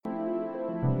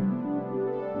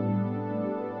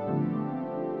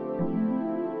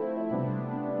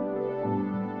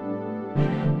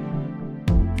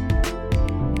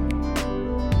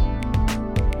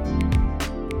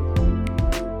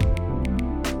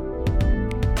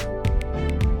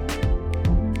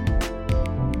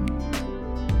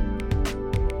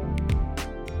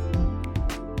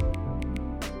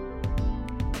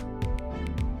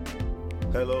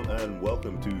Hello and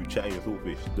welcome to Chatting with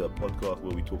Swordfish, the podcast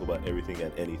where we talk about everything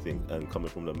and anything and coming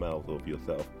from the mouth of your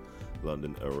South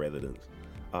London residents.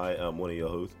 I am one of your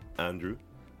hosts, Andrew,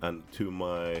 and to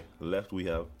my left we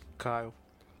have Kyle.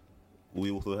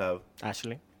 We also have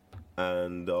Ashley.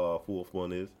 And our fourth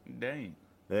one is Dane.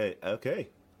 Hey, okay.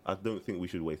 I don't think we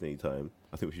should waste any time.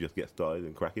 I think we should just get started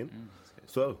and cracking.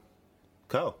 So,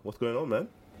 Kyle, what's going on, man?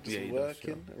 Just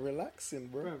working, relaxing,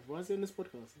 bro. Why is it in this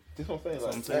podcast? This what I'm saying. That's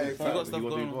what I'm saying. Hey, You got stuff you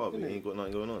want to going be on, part of it, you ain't got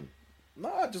nothing going on.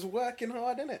 Nah, just working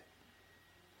hard, innit?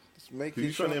 Just Who making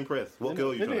you trying to impress? What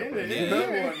girl you trying to impress? Yeah. No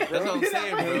one, bro. That's what I'm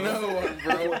saying, bro. No one,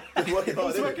 bro. He's working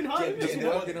hard, He's innit? working hard. Getting He's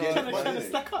working hard. trying to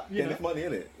stack up. Getting this money,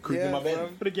 innit? Creeping Yeah, my bed.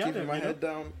 fam. Put a Keeping gather, my you know? head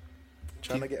down.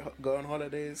 Trying to go on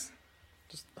holidays.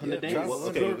 Just Holidays? travel.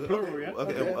 What- Okay, Plural, yeah?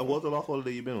 okay. Okay. And what's the last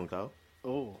holiday you been on, Kyle?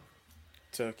 Oh.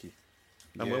 Turkey,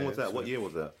 And when was that? What year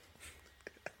was that?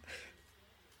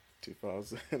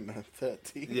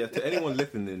 2013. Yeah, to anyone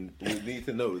listening, you need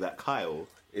to know that Kyle,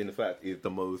 in fact, is the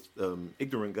most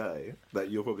ignorant guy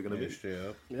that you're probably going to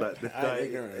meet. Like, this I'm guy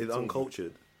ignorant is too.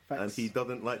 uncultured, and Facts. he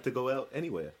doesn't like to go out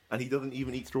anywhere, and he doesn't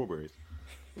even eat strawberries.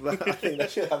 Like, I think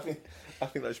that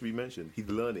should be mentioned. He's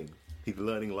learning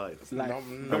life. Life. No,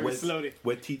 And Very we're, slowly.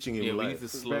 we're teaching him Yeah, we need life. to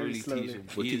slowly slowly. teach him.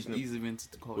 We're Ease teaching him. him into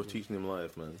the culture. We're teaching him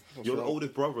life, man. What's You're the wrong?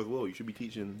 oldest brother as well. You should be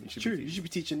teaching. True, you should be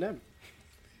teaching them.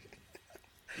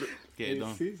 Get it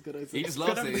done. See, he's got He just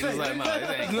loves it. He's just like, nah,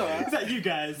 it ain't. No, it's like you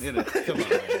guys. Innit? Come on,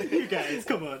 man. You guys,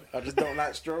 come on. I just don't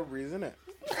like strawberries, innit?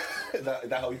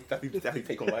 that how you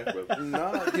take on life, bro.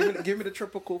 Nah, give me the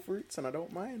tropical fruits and I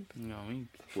don't mind. You know what I mean?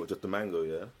 What, just the mango?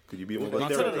 Yeah. Could you be on No, the I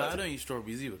tell you, steroids? I don't eat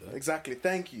strawberries either, though. Exactly,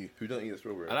 thank you. Who don't eat a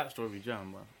strawberry? I like strawberry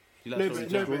jam, bro. You like No, strawberry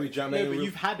but, jam? no, Strawberry but, jam no, ain't but real-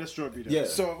 you've had a strawberry, though. Yeah.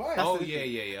 So have I. Oh,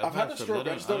 yeah. I've had a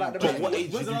strawberry, I just don't like the But best. what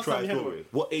age When's did the you last try time you had strawberry?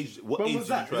 What age? What When age was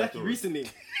did you that? try Exactly strawberry? recently.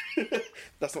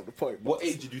 That's not the point. What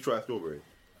age did you try strawberry?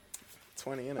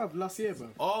 20, innit? Bruv, last year, bro.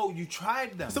 Oh, you tried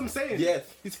them? That's what I'm saying. Yes.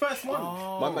 His first one.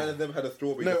 My man has never had a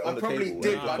strawberry. No, just on I the probably table.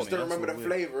 did, Nah, but I just man, don't remember that's the so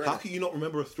flavour. How innit? can you not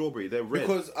remember a strawberry? They're red.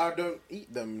 Because I don't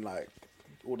eat them like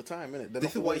all the time, innit? They're this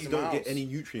is not why always you in my don't get house. any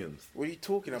nutrients. What are you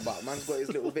talking about? Man's got his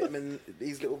little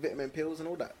vitamin pills and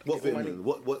all that. What Get all my vitamin?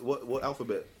 What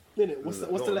alphabet? Innit? What's the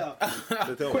letter?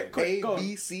 So tell Quick, me. A, go on.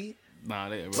 B, C. Nah,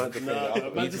 later, Man bro. can say Nah, the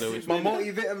alphabet. man, need to know which My one.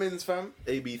 multivitamins, fam.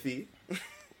 A, B, C.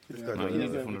 This guy's Nah, like, you yeah,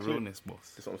 need it from the That's realness,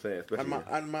 boss. that's what I'm saying. Especially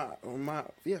And my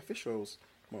fish rolls.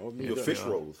 My omega. your fish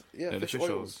rolls. Yeah, Yeah, the fish fish oils.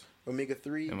 rolls. Omega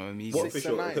 3. Yeah, man, me What 6 fish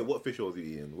and oil? 9. Okay, what fish oils are you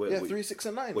eating? Yeah, 3, 6,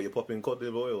 and 9. What, you're popping cod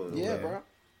liver oil? And all Yeah, that? bro.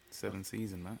 7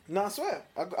 season, man. No, I swear.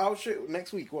 I'll show you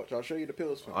next week. Watch, I'll show you the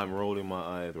pills, fam. I'm rolling my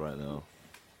eyes right now.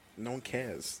 No one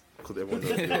cares. Because everyone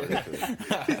knows you're listening.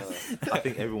 I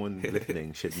think everyone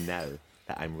listening should know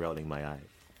that I'm rolling my eyes.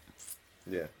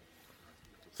 Yeah.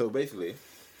 So basically,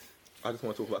 I just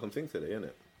want to talk about some things today,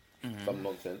 innit? Some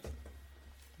nonsense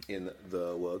in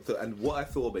the world. So, and what I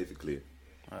saw basically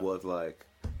was like,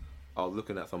 I was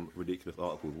looking at some ridiculous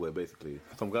articles where basically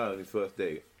some guy on his first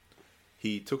date,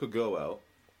 he took a girl out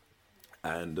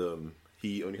and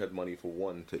he only had money for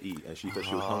one to eat, and she said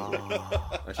she was hungry.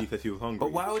 And she said she was hungry.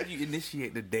 But why would you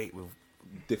initiate the date with...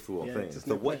 This is what I'm Yeah, saying. just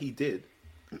So no what point. he did,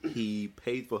 he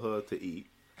paid for her to eat,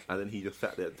 and then he just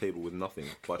sat there at the table with nothing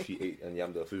while she ate and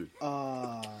yammed her food.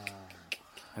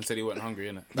 And said he wasn't hungry,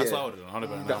 innit? That's Yeah. what I would have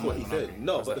done. 100%. That's what he said.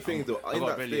 No, That's but the like, thing is, though, I in got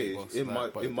that belly stage, boss, in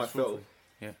like, but my it's felt, truthful.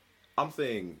 Yeah. I'm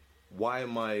saying, why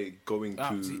am I going to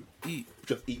Absolutely. Eat.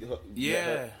 just eat her? Yeah.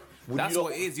 her? Would That's you not-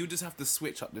 what it is. You just have to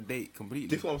switch up the date completely.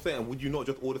 This is what I'm saying. Would you not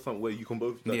just order something where you can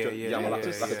both like, Yeah, just yeah, yam yeah, like,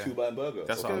 yeah, like yeah. a 2-bite burger?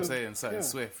 That's what I'm Go- saying. Something yeah.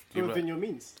 swift. Go You within right. your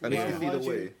means. And Why- if you see why the do you-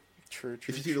 way, True. if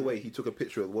you see the way he took a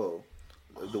picture as well,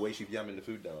 the way she's yamming the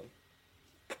food down,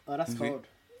 Oh, that's cold.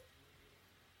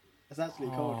 That's actually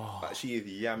cold. like, she is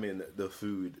yamming the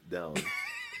food down.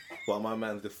 While my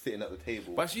man's just sitting at the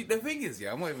table. But the thing is,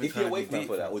 yeah, I'm not even Is he trying a to waste be man deep.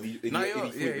 for that? Or is he No,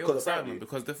 free? you're Because a side apparently- man.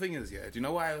 Because the thing is, yeah, do you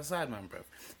know why I was a side man, bruv?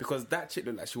 Because that chick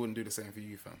looked like she wouldn't do the same for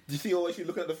you, fam. Do you see her way she's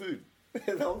looking at the food? That's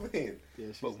what I'm saying. Yeah,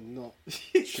 she's not.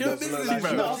 She a business, like bro.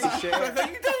 she wants to share. Like, how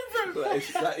you doing, bro? Like, is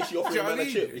she Do offering you a know what I man a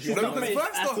mean? chip? Is she No, offering because a man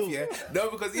first at off, all. yeah, no,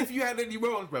 because if you had any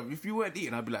rolls, bruv, if you weren't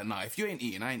eating, I'd be like, nah, if you ain't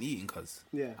eating, I ain't eating, cuz.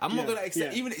 Yeah, I'm not yeah, gonna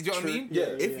accept, yeah. even, do you know what I mean? Yeah,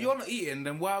 If yeah. you're not eating,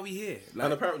 then why are we here? Like,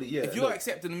 And apparently, yeah, if you're look.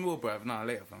 accepting the meal, bruv, nah,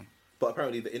 later, fam. But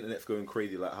apparently the internet's going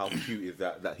crazy. Like, how cute is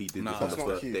that he did Nah, this on the that's not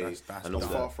first cute. day That's and all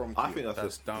dumb. that. Far from I cute. think that's That's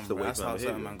just dumb, the bro. way That's how behavior.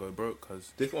 certain man go broke,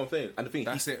 cause This is what I'm saying. And the thing,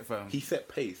 That's it, fam. He set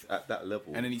pace at that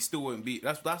level. and then he still won't beat.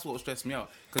 That's what stressed me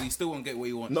out, cause he still won't get what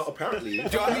he wants. No, apparently. Do you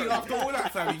know what I mean? After all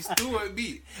that, fam, you still won't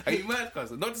beat. Are you mad, cuz?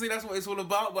 Not to say that's what it's all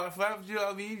about, but fam, do you know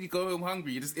what I mean? You go home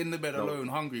hungry, you're just in the bed alone,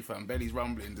 hungry, fam. Belly's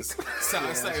rumbling, just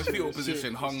sat in fetal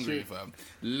position, hungry, fam.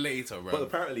 Later, bro. But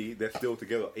apparently they're still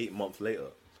together 8 months later.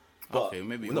 But, Okay,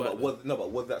 maybe it no, worked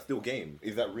but was that still game?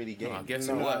 Is that really game? No, I guess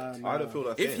No. it worked. I don't feel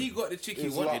that's If game. he got the chick he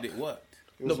It's wanted, luck. it worked.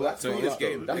 No, but that's So foolish it's though.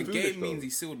 game. That's The foolish game though. means he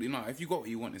still. If you got what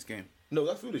you want, it's game. No,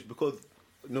 that's foolish because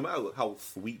no matter how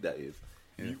sweet that is,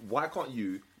 why can't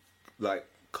you like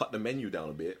cut the menu down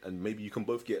a bit and maybe you can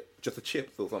both get just a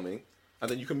chips or something, and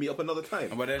then you can meet up another time.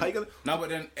 But then, how you gonna? but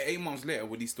then 8 months later,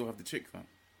 would he still have the chick, fam?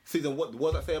 Season, what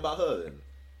does that say about her then?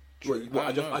 What,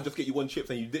 I don't know. I just get you one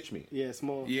chips and you ditch me. Yeah, it's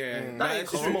more. Yeah, That ain't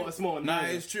it's cool. true. It's more Nah,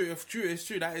 annoying. it's true. It's true. It's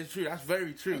true. That is true. That's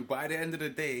very true. But at the end of the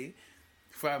day,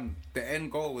 fam, the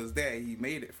end goal was there. He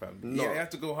made it, fam. No. Yeah, he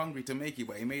had to go hungry to make it,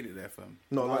 but he made it there, fam.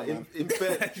 No, No, like man. in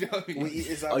fair. You know what I mean? We eat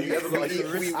is Are you ever gonna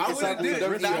eat- I wouldn't do it.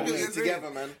 don't eat Nah, or we because eat together,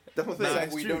 man. That's what I'm Nah, saying.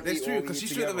 it's we true. don't That's eat true or because eat she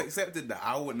should have together. accepted that.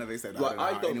 I wouldn't have accepted that. Like,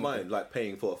 I don't anyone mind could. like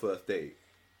paying for a first date.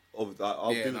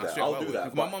 I'll Yeah, do nah, that. straight I'll up, do that.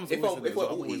 because my But mum's if always said this, we're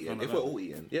I've all always eating, done if that. we're all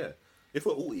eating, yeah. If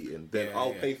we're all eating, then Yeah,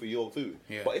 I'll yeah. pay for your food.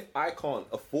 Yeah. But if I can't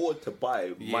afford to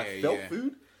buy myself yeah.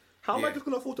 food, how am I Yeah. just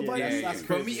gonna afford to Yeah, buy Yeah, you yeah. that's food?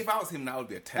 For crazy. me, if I was him, that would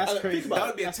be a test. That's crazy. That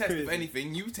would be a That's test. If crazy.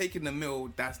 anything, you taking the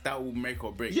meal, that will make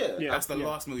or break. Yeah. Yeah. That's the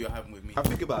last meal you're having with me. I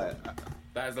think about it.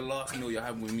 That is the last meal you're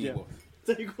having with me, Yeah. boy.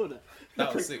 So you call that?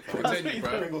 That was sick. I'm telling you,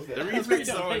 bro. Pringles there. The That's reflex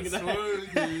what are I'm saying.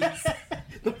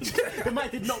 smooth. The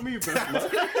mic did not move, bro.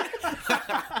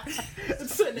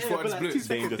 It's sitting there Before for it's like blue. 2 Dane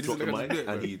seconds. just dropped the Just mic look at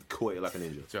the and bit, he caught it like a ninja.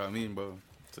 Do you know what I mean, bro?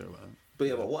 Sorry about that. But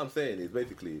yeah, but what I'm saying is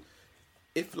basically,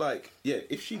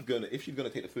 if she's gonna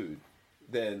take the food,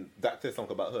 then that says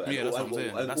something about her. Yeah, that's what I'm saying.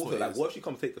 And That's also, what it like, is. what if she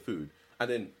comes take the food and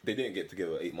then they didn't get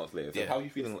together 8 months later? So Yeah. how are you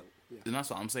feeling? And that's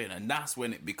what I'm saying. And that's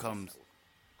when it becomes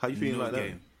How you feeling no like that?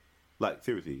 game. Like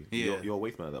seriously, Yeah. you're a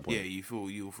waste man at that point. Yeah,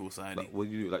 you'll feel sidey. Like, what do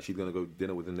you do? Like she's gonna go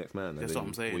dinner with the next man. and That's then what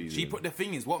I'm saying. you She doing? put the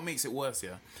thing is, what makes it worse?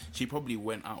 Yeah, she probably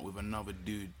went out with another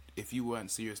dude. If you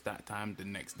weren't serious that time, the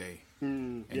next day,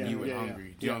 and you went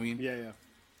hungry. Do you know what I mean? Yeah, yeah.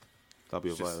 That'll be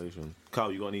a just violation.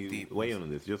 Carl, you got any deep. weigh in on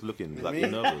this? Just looking like Me? you're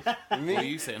nervous. What are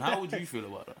you saying? How would you feel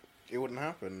about that? It wouldn't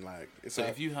happen. Like, it's So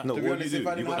like, if you had, No, to be what do honest, you if do?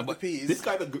 I didn't You have got- the peas, This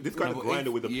guy's a No, but grinder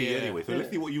if- with the P yeah. anyway. So let's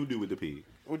see what you do with the P.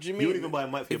 what do you You mean? don't even buy a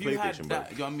mic for if your you had PlayStation, bro.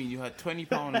 that, you know what I mean? You had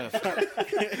 £20 left.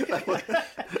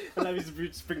 And I used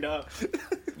to bring that up.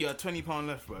 You had £20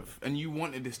 left, bruv, and you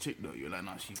wanted this chick though. You're like,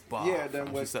 nah, she's bar. Yeah, then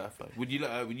she's we're- certified. Would you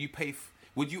let her? Would you pay?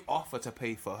 Would you offer to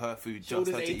pay for her food So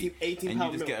just there's her to eat, 18 and you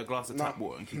pound just milk. get a glass of tap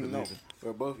water and keep it no, moving?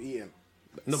 we're both eating.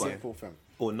 No, but- Simple, fam.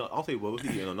 Or not? I'll say we're both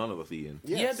eating or none of us eating.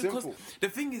 Yeah, because simple. the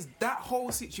thing is, that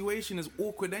whole situation is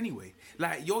awkward anyway.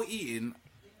 Like, you're eating,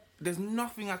 there's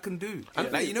nothing I can do.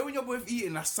 Like, you know, when you're both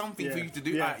eating, that's something for Yeah. you to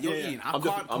do. Yeah, Alright, you're yeah, yeah. eating. I I'm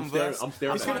just- can't I'm converse. staring- I'm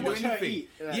staring I at can't you. do Watch her anything. eat,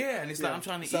 like, Yeah, and it's like, yeah. I'm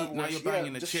trying to So eat. Now watch- you're yeah,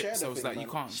 banging the just chips, share the so it's thing, like, man.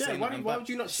 you can't Share, say why nothing why back. would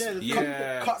you not share the Yeah,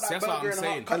 cut that that's what burger I'm in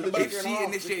half, saying. cut the If burger in she half.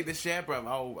 initiated the share, bruv, you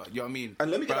know what I mean? And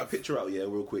let me get Bruv, that picture out, yeah,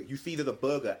 real quick. You see there's a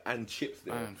burger and chips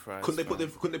there. And fries, couldn't they fam.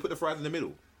 put the fries in the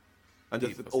middle? And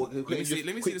just Deep, or, let me see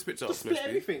this picture. Just split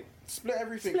everything. Split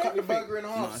everything. Split Cut the everything. burger in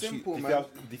half. Nah, she- Simple, Do you, man.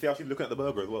 see how she's looking at the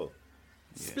burger as well?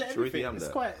 Split Sharifi everything. Hamza.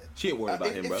 It's quite. She ain't worried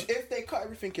about him, bro. If they cut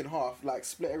everything in half, like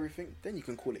split everything, then you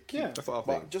can call it cute. Yeah. That's what I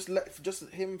But think. just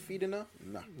him feeding her,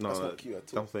 nah, No, that's not cute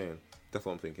at all. I'm saying. That's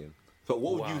what I'm thinking. So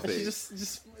what would Wow. you And she say?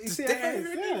 just you see her there,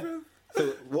 face, yeah. So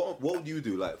what would you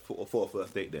do like for a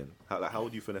first date then? How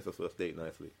would you finesse a first date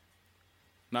nicely?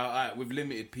 Now, alright, with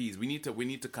limited peas, we need to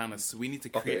create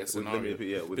Okay, a with scenario limited-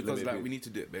 yeah, with because limited like peas. we need to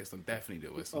do it based on definitely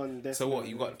do it. On So what? Destiny,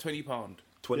 You got £20,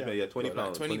 20 Yeah. yeah, 20 like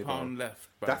pounds. £20 left.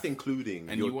 bruv. That's including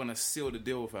and your, you want to seal the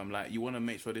deal with him. Like, you want to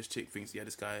make sure this chick thinks, yeah,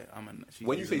 this guy,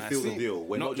 when you he's say a nice seal the guy. deal,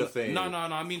 we're not just saying No,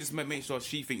 I mean just make sure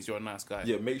she thinks you're a nice guy.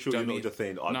 Yeah, make sure Do you're you know what I not mean? just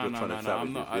saying, I'm just trying to I'm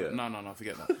salvage not. this, yeah. No,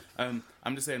 forget that.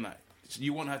 I'm just saying, like,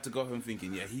 you want her to go home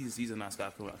thinking, yeah, he's a nice guy.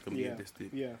 I can be Yeah, with this dude.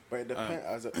 yeah. But it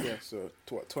depends. So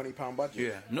to what, £20 budget?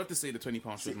 Yeah, not to say the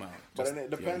 £20 should matter. But just, then it you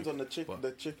know depends what I on mean? the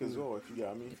chick, But- as well. If you get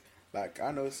what I mean. Like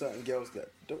I know certain girls that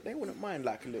they wouldn't mind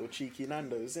like a little cheeky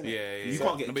Nando's, innit? Yeah. You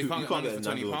can't get No, but two, you can't get a for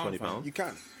Nando's for £20, £20. fam. You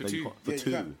can. For No, you two. can't. For Yeah, two.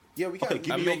 you can. Yeah, we can. Okay,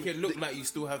 give And me make your- it look like you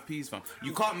still have peas, fam.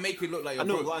 You can't make it look like you're I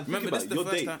know, broke. what I'm thinking Remember, this about, is the your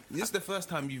first date. time. This is the first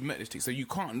time you've met this chick, so you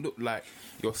can't look like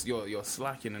you're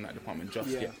slacking in that department just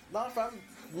Yeah. yet. Nah, fam.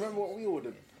 Remember what we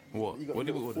ordered?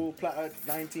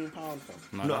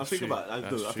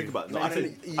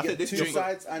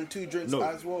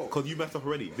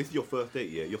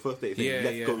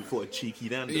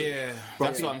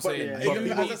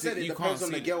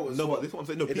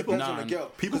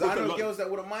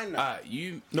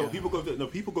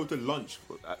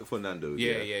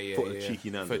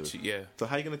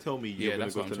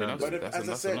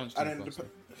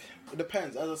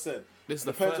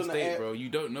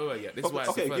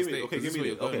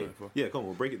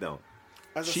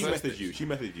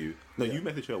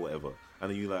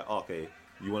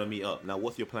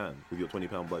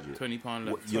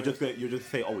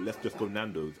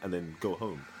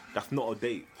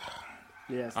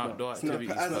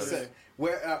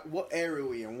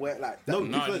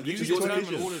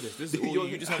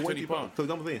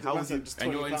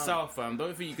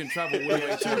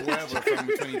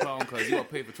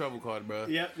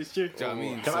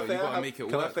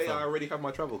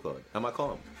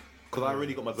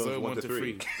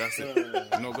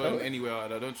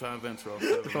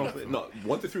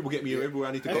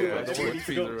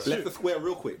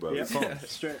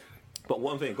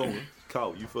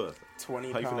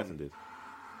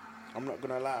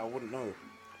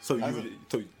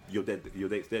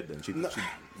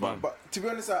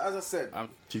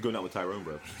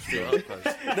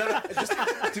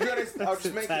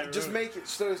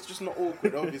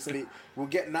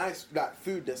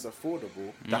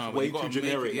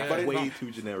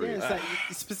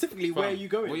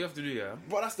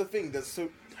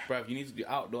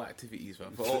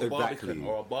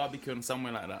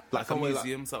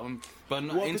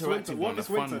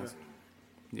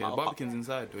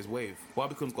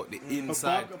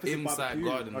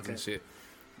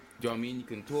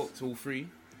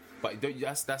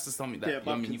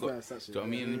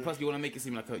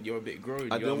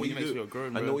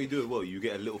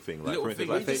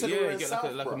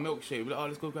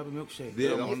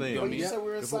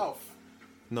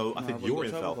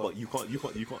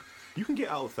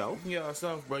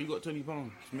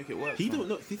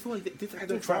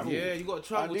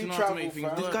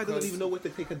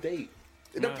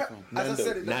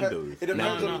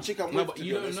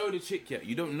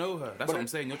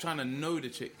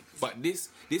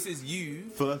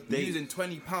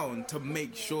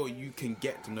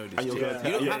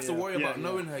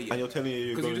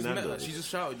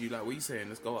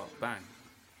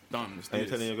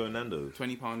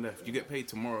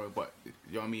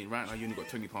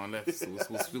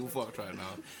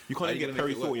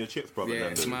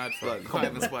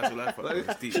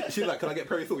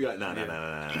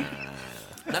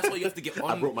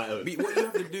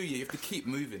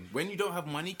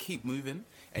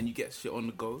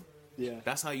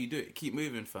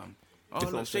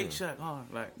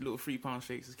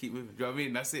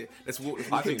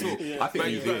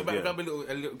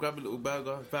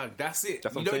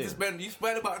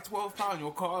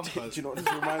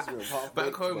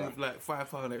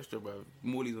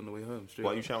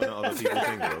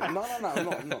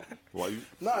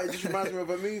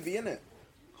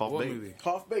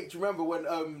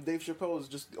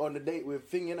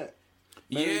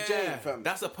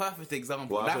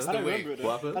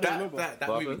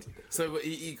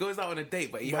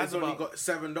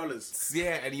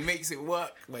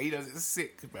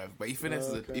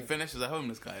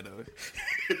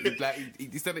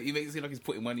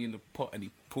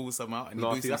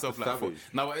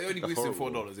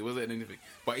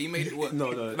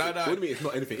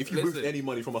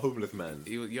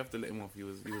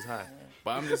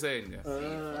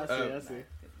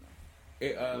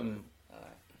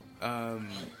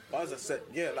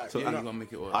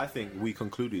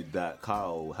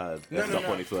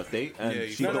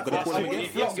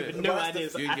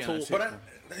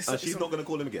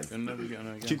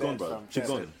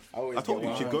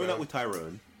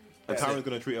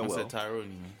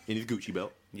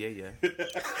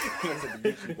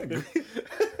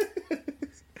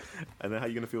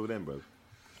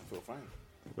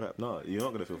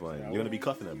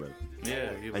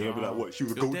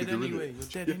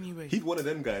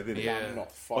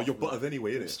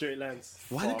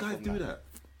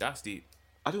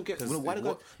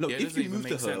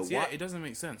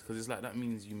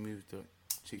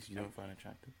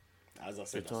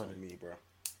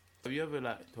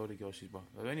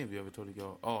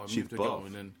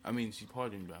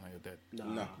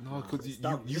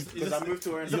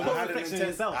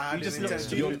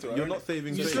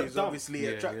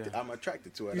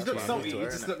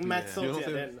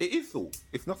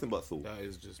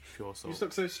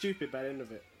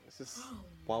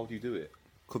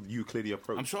 because you clearly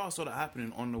approached. I'm sure I saw that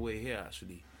happening on the way here,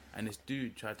 actually. And this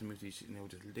dude tried to move to these shit, and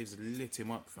they just lit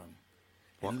him up, fam.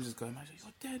 And he was just going, man,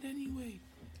 you're dead anyway.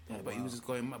 Yeah, but he was just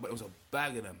going mad, but it was a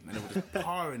bag of them, and they were just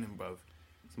powering him, bruv.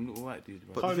 Some little white dude,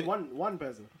 bro. Only one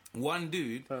person. One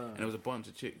dude, and there was a bunch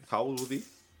of chicks. How old was he?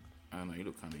 I don't know, he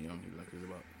looked kind of young. He looked like he was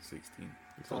about 16.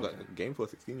 It's not like a game for a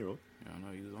 16-year-old. Yeah, I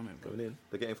know, he was on it, bro. Going in.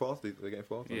 They're getting fast. They're getting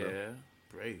fast. Yeah,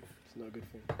 brave. It's not a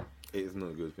good thing. It is not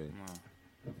a good thing.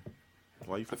 No.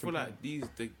 Why are you I feel flipping like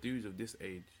the dudes of this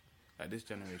age, like this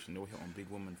generation, they'll hit on big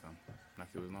women, fam. Like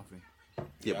it was nothing.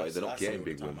 Yeah, but they're not getting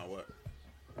big women.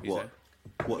 You What?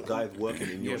 What guys working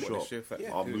in your but shop the shift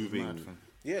at are is moving? mad, fam.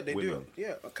 Yeah, they do Women. it.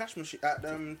 Yeah, a cash machine at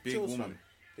Big Tills, woman. fam.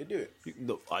 They do it.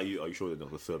 No, are you sure they're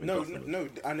not serving No, customers? no,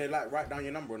 and they like write down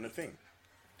your number on the thing.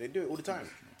 They do it all the time.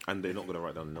 And they're not going to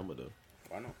write down the number though.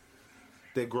 Why not?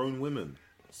 They're grown women.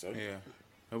 So Yeah.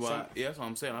 But yeah, that's what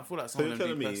I'm saying. I feel like So some you're of them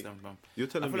telling do me? press them, fam. You're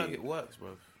telling I feel me? like it works, bro.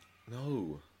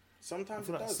 No. I sometimes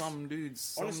feel it like does. some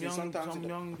dudes, Honestly, sometimes some it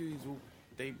young dudes,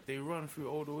 they run through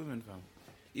older women, fam.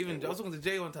 Even I was talking to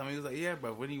Jay one time. He was like, "Yeah,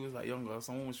 bro. When he was like younger,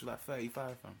 someone was like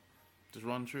 35, fam. Just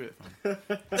run through it, fam."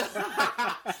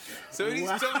 So these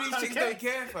chicks don't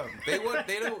care, fam. They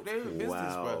don't business,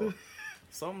 Wow. bro.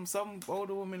 Some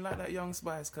older women like that young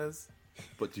Spice, cuz.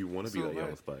 But do you want to be So that young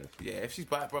bad. Spice? Yeah, if she's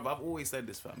buying, bro, I've always said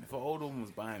this, fam. If an older woman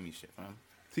was buying me shit, fam.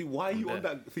 See, why are you on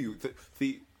that?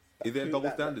 See, is there a double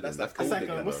standard? that's then? like- That's It's like, gold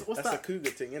digging, what's though. that's that? a cougar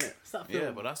thing, innit? What's that film?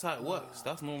 Yeah, but that's how it works.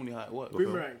 That's normally how it works.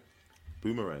 Boomerang.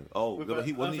 Boomerang. Oh, With no, but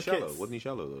he wasn't he Eartha shallow? Kitt. Wasn't he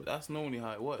shallow though? That's normally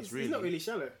how it works, really. He's not really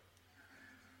shallow.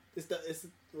 It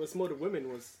was more the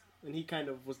women was, and he kind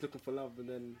of was looking for love, and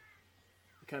then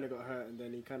he kind of got hurt, and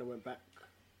then he kind of went back,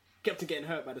 kept on getting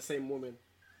hurt by the same woman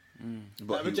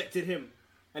But that he rejected him,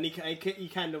 and he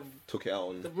kind of took it out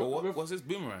on. But what's this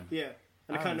Boomerang? yeah,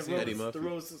 and I the kind of haven't seen Eddie roles, the Murphy.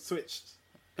 roles switched.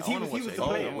 I 'Cause he wanna was watch the it. Oh,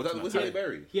 player. was that with Yeah. Halle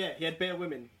Berry? Yeah, he had bare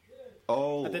women,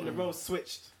 Oh, and then the roles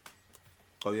switched.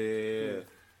 oh yeah.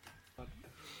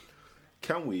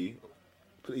 Can we,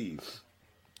 please,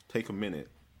 take a minute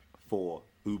for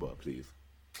Uber, please,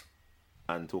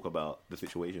 and talk about the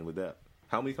situation with that?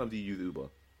 How many times do you use Uber?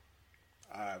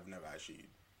 I've never actually.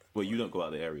 Well, you don't go out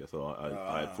of the area, so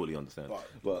I fully understand.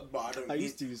 But But I don't. I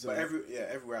used to use But them.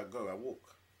 everywhere I go, I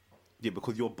walk. yeah,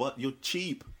 because you're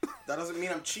cheap. That doesn't mean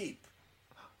I'm cheap.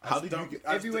 How did you don't- get?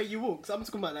 I Everywhere you walk, so I'm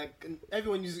talking about like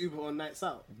everyone uses Uber on nights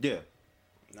out. Yeah,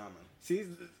 Nah, man. See,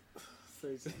 so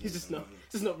he's just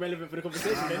not relevant for the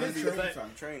conversation. Nah, then, man, is he? train, It's like,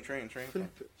 fam. Train, fam.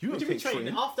 you what don't do you mean take train?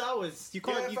 train. After hours, you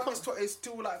can't. Yeah, you fam, can't. it's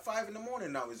still like 5 in the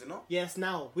morning now, is it not? Yes,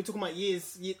 now we're talking about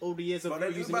all the years of But then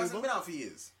using Uber hasn't Uber. been out for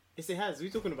years. Yes, it has. What are you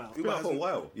talking about? Uber Been out for a hasn't-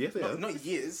 while. Yes, it No, has. not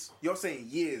years. You're saying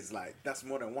years, like that's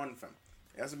more than one, fam.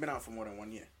 It hasn't been out for more than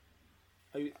 1 year,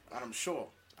 Are you- and I'm sure.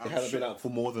 It hasn't been out for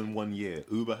more than 1 year.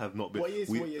 Uber has not been. what year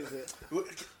is it?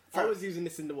 I was using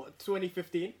this in the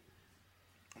 2015.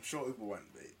 I'm sure Uber went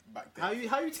back then.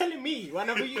 How you telling me?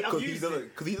 Whenever I've Because used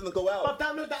it, he doesn't go I've out.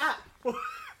 downloaded the app.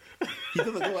 He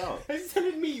doesn't go out. He's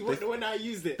telling me when I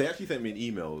used it. They actually sent me an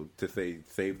email to say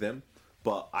save them,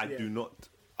 but I Yeah. do not.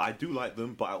 I do like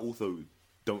them, but I also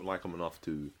don't like them enough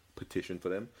to petition for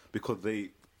them because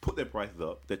they put their prices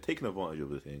up. They're taking advantage of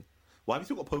the thing. Why have you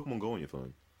still got Pokemon Go on your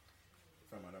phone?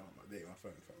 Fam, I don't update my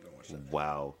phone, fam. Don't watch that.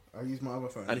 Wow. I use my other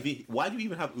phone. And why do you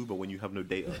even have Uber when you have no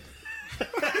data?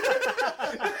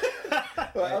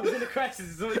 I was in a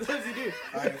crisis. So what does he do?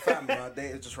 fam, my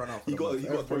data just run out. You got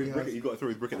to throw his brick. You got to throw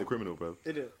his brick at the criminal, bro.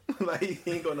 Did it? Like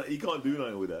he ain't got. He can't do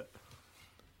nothing with that.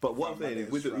 But what I'm Fam, saying my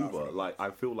is with the day's straight Uber, out, like I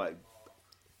feel like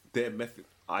their method.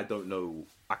 I don't know.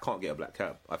 I can't get a black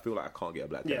cab. I feel like I can't get a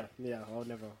black cab. Yeah. I'll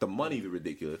never. The money's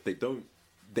ridiculous. They don't.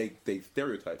 They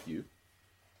stereotype you,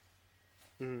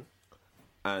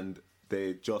 and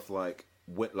they're just like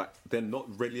they're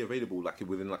not readily available like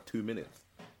within like 2 minutes.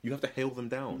 You have to hail them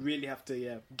down. You really have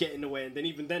to get in the way, and then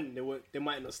even then they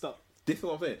might not stop. This is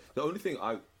what I'm saying. The only thing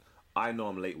I know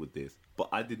I'm late with this, but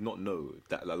I did not know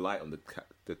that the light on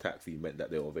the taxi meant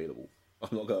that they were available.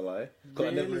 I'm not gonna lie,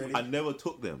 because Really? I never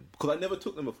took them because I never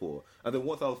took them before. And then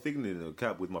once I was signaling in a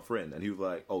cab with my friend, and he was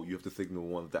like, "Oh, you have to signal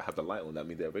ones that have the light on. That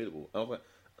means they're available." And I was like,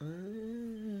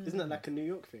 Isn't that like a New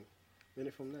York thing? Isn't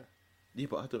it from there? "Yeah,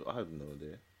 but I have no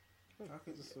idea. I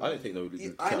can just. I don't take no."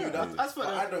 I know cab. that. That's what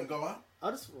I don't go out. I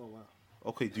just. Oh wow.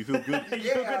 Okay, do you feel good? You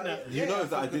feel good now? You know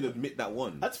that I did admit that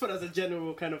one. I just put it as a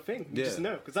general kind of thing. You Yeah. just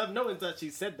know because I've no one's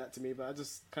actually said that to me, but I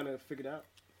just kind of figured it out.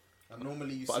 And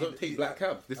normally you But see I don't take black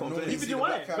cabs. This is what I'm saying. Neither do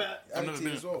I, but I've never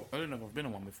been. as well. I don't know if I've been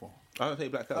on one before. I don't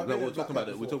take black cabs. I've No, been we're in a black talking about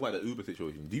cab we're talking about the Uber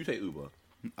situation. Do you take Uber?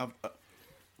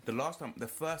 The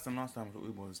first and last time I took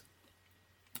Uber was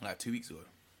like 2 weeks ago.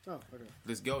 oh, okay.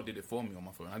 This girl did it for me on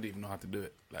my phone. I didn't even know how to do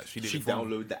it. Like she did She it for me.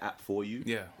 downloaded the app for you.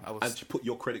 Yeah, I was. And she put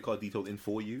your credit card details in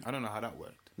for you. I don't know how that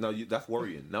worked. Now that's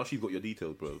worrying. Now she's got your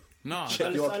details, bro. No,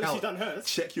 Check your Unless she account. done hers.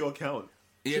 Check your account.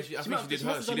 yeah, I think must- she did she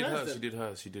hers. must She have did done hers. hers She did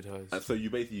hers. She did hers. And so you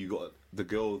basically got the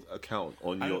girl's account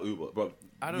on your Uber, bro.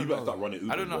 I don't you know. better start running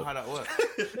Uber. I don't know bro. how that works.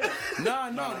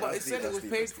 no, but it that's said deep, it was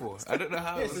that's paid deep, for. I don't know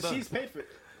how Yeah, it was so done. she's paid for it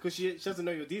because she doesn't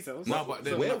know your details. No, but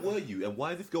then- Where were you, and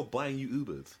why is this girl buying you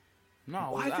Ubers? No, I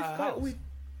was Why is at this her guy house. always?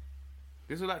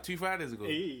 This was like 2 Fridays ago.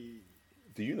 Hey,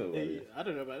 Do you know? About hey, it? I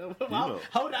don't know about that. You How, know.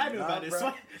 how would I know Nah, about this?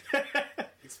 bro.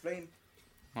 Explain.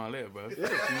 Oh, later, bro.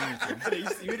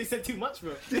 You really said too much,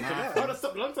 bro. I would have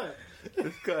stopped a long time.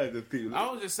 This guy is the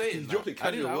I was just saying. He dropped it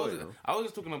I, didn't, casual, you know? I was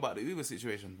just talking about the Uber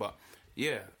situation, but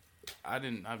yeah,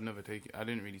 I've never taken. I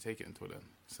didn't really take it until then,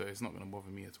 so it's not gonna bother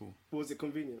me at all. Was it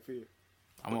convenient for you?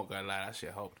 I'm not gonna lie, that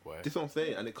shit helped, boy. This is what I'm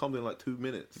saying, and it comes in like 2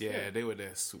 minutes. Yeah, they were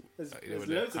there. There's, They there's were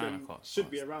there loads of kind them of should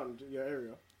be around your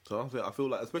area. So I'm saying, I feel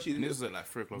like, especially And this was at like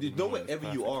 3 o'clock. you in the know, morning, wherever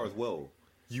it's you perfect. are as well,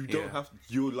 you don't Yeah. have.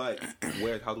 You're like,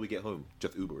 where? How do we get home?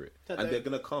 Just Uber it, So and they- they're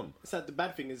gonna come. It's like the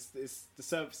bad thing is the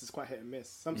service is quite hit and miss.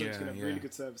 Sometimes you Yeah, can have yeah. really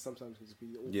good service, sometimes it can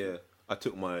be awful. Yeah, I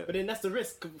took my. But then that's the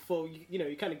risk for you know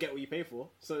you kind of get what you pay for,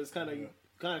 so it's kind of you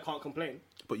kind of can't complain.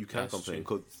 But you can That's complain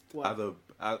true. because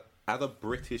Why? as a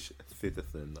British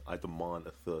citizen, I demand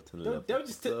a certain level They'll of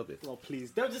just service. Oh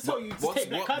please, they'll just tell you to What's- take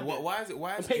that card. what- why is it?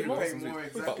 Why is pay it? more. Pay more,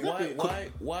 exactly. But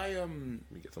why? Let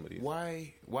me get some of these.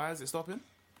 Why is it stopping?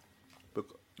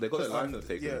 Because they got their license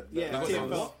taken. Yeah, Yeah, got TFL.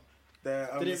 those. They're,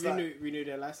 They it's didn't like- renew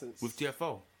their license. With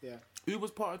TFL? Yeah,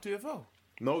 Uber's part of TFL.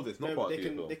 No, that's not No, part they of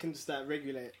can TFL. they can just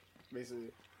regulate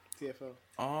basically TFL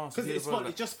Oh, so because it's TFL fun. like-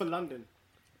 It's just for London.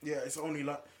 Yeah, it's only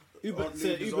like Uber- so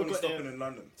Uber's Uber only got stopping their- in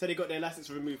London. So they got their license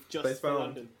removed just They for found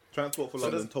London. Transport for So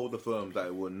London does- told the firm that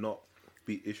it would not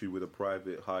be issued with a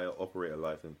private hire operator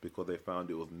license because they found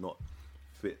it was not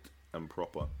fit and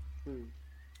proper.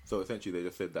 So essentially, they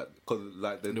just said that because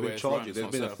like there's The way been it's run, charges, it's there's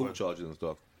not been assault certified. charges and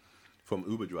stuff from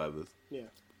Uber drivers. Yeah,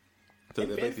 So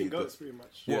they're anything basically goes just, pretty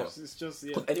much. Yeah. It's just yeah.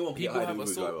 because anyone can get People hired have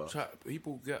Uber driver.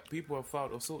 assault. People have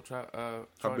filed assault.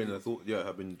 Have been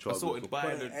have been charged. assaulted with-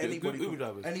 by the Anybody Uber can,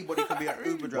 drivers. anybody can be an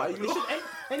Uber driver. you look-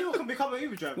 Anyone can become an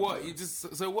Uber driver. What you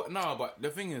just so what? No, but the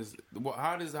thing is, what?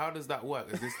 How does that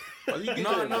work? Is this? Are you getting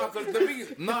No, it, no, bro? because the thing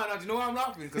is, no. Do you know why I'm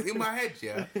laughing? Because in my head,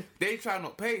 yeah, they try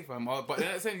not pay fam, but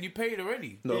they're saying you paid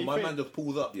already. No, you my paid- man just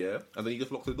pulls up, yeah, and then he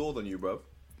just locks the doors on you, bro.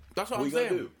 That's what What I'm you gonna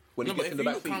saying. do? When he no, gets but in if the you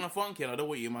back look seat? kind of funky and I don't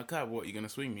want you in my cab, what you gonna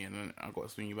swing me and then I got to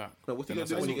swing you back? No, what's he Then gonna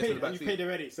do that's when And he you gets in the paid, back you seat? paid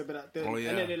already, so but Oh, yeah.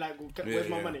 and then they're like, where's Yeah,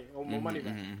 my yeah. money? Or more money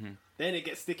back. Then it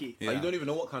gets sticky. Yeah. And you don't even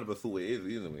know what kind of assault it is,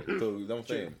 isn't it? So you know what I'm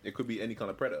saying? It could be any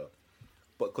kind of predator.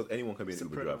 But because anyone can be an It's a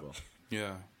Uber predator. driver.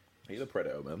 Yeah, He's a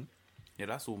predator, man. yeah,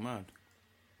 that's all mad.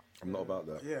 I'm not about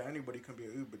that. Yeah, anybody can be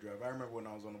an Uber driver. I remember when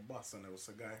I was on a bus and there was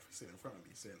a guy sitting in front of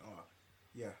me saying, "Oh,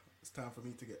 yeah, it's time for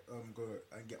me to get go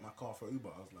and get my car for Uber."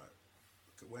 I was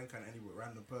like, "When can any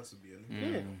random person be an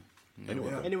Uber?" Yeah. Anyone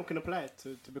Yeah. can. Anyone can apply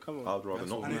to become one. I'd rather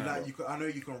not. And be. then, like, I know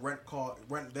you can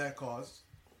rent their cars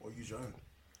or use your own.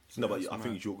 No, but That's I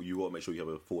think you got to make sure you have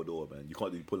a 4-door, man. You can't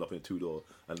do pull up in a 2-door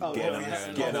and Oh, get yeah, out.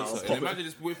 yeah, Get yeah. out. So, Stop and it. imagine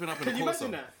just whipping up in Can a you Corsa.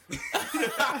 imagine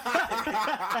that?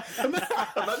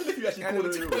 Imagine if you actually called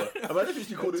an Uber. Imagine if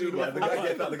you called an Uber and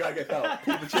the guy gets out,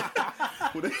 pull the chair.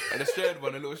 And a shared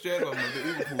one, a little shared one with the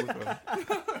Uber pools, bro.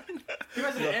 Can you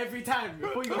imagine it every time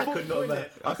before you I go could for not,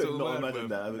 it? I could so not mad, imagine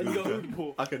bro. that. as an And you got Uber. Uber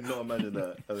pool. I could not imagine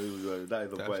that. as an Uber. That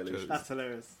is a That's violation. true. That's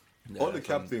hilarious. On the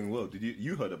cab thing, well, did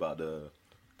you heard about the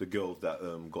girls that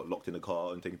got locked in the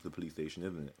car and taken to the police station,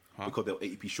 isn't it? Because they were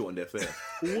 80p short on their fare.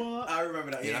 What? I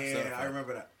remember that. Yeah, Yeah, that's I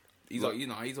remember that. He's on, he's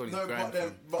on his No, grind. but then,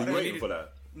 fam. but You then waiting for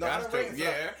that? No, That's I'm waiting true. for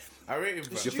Yeah, that. I rate him,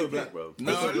 bro. You're so black, bro.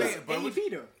 No, You're so I black. rate it, bro.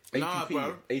 AEP though. Nah,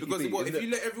 bro. Because ATP, what, if isn't you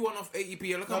it? let everyone off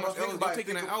AEP, look how No, much but think L's about you're it,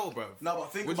 taking an think L, bro. No,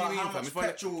 but think What do you about mean, how fam? much If I-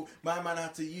 petrol my man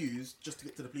had to use just to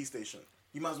get to the police station.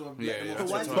 You might as well Yeah, let them yeah, off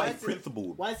that's why- check why time. is it-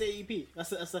 principle. Why is it AEP?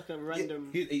 That's like a random.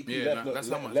 He's 80p Yeah, left, that's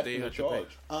how much left they in the had to pay.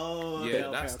 charge. Oh, okay, Yeah,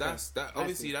 okay, that's okay.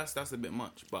 obviously that's a bit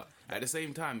much, but at the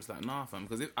same time, it's like nah, fam.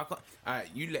 Because if I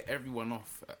can't, you let everyone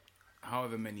off,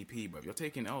 however many p, bro. You're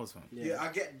taking L's, fam. Yeah, I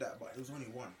get that, but it was only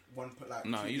one. Like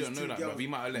No, you don't know that, bro. girls. You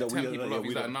might have let No, we 10 don't people know, off. yeah, He's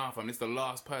we like, don't. nah, fam. It's the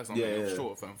last person Yeah, I'm yeah.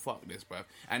 short, fam. Fuck this, bro.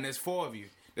 And there's 4 of you.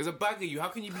 There's a bag of you. How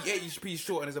can you be 80p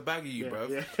short and there's a bag of you, bro?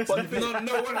 yeah. But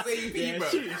no one's 80p, Yeah, bro.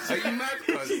 true. Are you mad,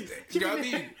 bro? Do you know what I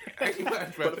mean? Are you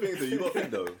mad, bro? But the thing is, though, you got to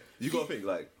think, though. You got to think,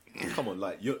 like, come on,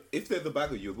 like, if there's a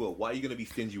bag of you as well, why are you going to be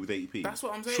stingy with 80p? That's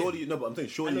what I'm saying. Surely, no, but I'm saying,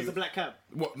 surely And you... there's a black cab.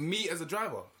 What, me as a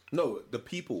driver? No, the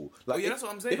people. Like, yeah, if, that's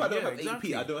what I'm saying. If I don't Yeah, have 80p,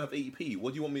 exactly. I don't have 80p. What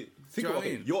do you want me... Think know of, what I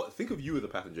okay, mean? think of you as a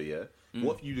passenger, yeah?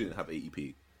 What if you didn't have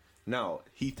 80p? Now,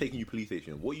 he's taking you police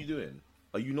station. What are you doing?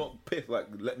 Are you not pissed? Like,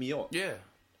 let me off. Yeah,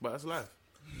 but that's life.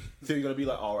 So you're going to be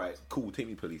like, all right, cool, take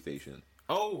me police station.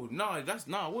 Oh, no,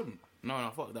 I wouldn't.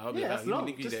 No, fuck that. I'll be Yeah, like, that's long.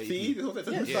 give me Just the See, AP.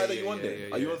 who's Yeah. side are you on Yeah, then? yeah,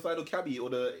 Are you yeah. on side of cabbie or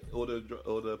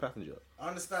the passenger? I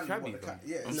understand Cabby, what the bro.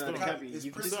 yeah, I'm it's still No, on the cab- cabbie. it's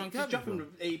You pretty- just on cabbie, drop him bro.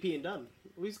 with AEP and done.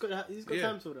 He's got Yeah.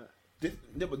 time for that.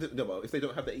 But if they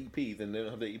don't have the EP, then they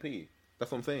don't have the EP.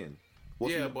 That's what I'm saying.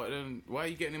 What's Yeah, the- but then why are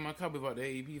you getting in my cab without the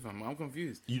AEP, fam? I'm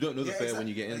confused. you don't know the Yeah, fare exact- when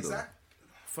you get in, exact.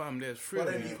 Fam, there's three But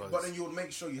of then, them. you, cuz. but then you would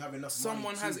make sure you have enough. Someone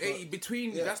money has to 80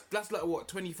 between. Yeah. That's like what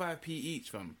 25p each,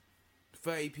 fam.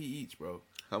 30p each, bro. though.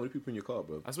 How many people in your car,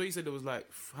 bro? I swear you said there was like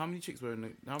how many chicks were in the?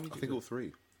 How many? I Chicks think it were, was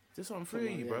 3. just on Come on,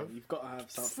 free, yeah, bro. You've got to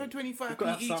have For something. 25p You've got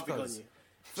to have each, something on cuz. you.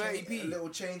 a 30p. little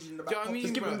change in the Do back you know what I mean,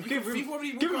 Just give bro? him- give him- You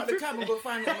probably give walk him out the cab and go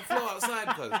find it on the floor outside,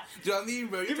 cuz. Do you know what I mean,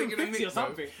 bro? You're Give him taking a 50 or mic, bro.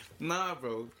 something. Nah,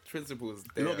 bro. Principles.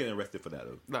 You're not there. getting arrested for that,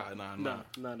 though. Nah.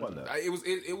 What no?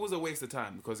 It was a waste of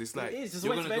time because it's like It is, it's a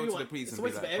you're waste gonna for go to the everyone. police It's and a be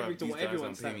waste like, for bro, these guys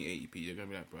everyone's aren't paying time. me 80p. You're gonna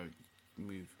be like, bro,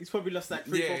 move. He's probably lost like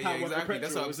 3-4 Yeah, pounds worth of exactly. petrol.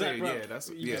 That's what I'm Was that, saying. bro? Yeah, that's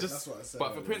You yeah. just- That's what I said.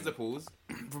 But for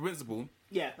principle,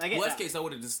 yeah, I get worst that. case, I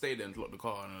would have just stayed there and locked the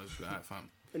car and I was like, alright, fam.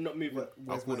 And not move it.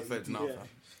 I'll call the feds now, Yeah. fam.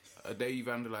 A day you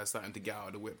vandalised something to get out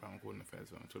of the whip, I'm calling the feds,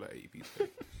 fam, until that 80p. Do you know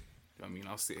what I mean?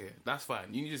 I'll sit here. That's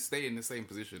fine. You need to stay in the same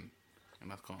position,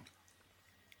 and that's calm.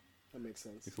 That makes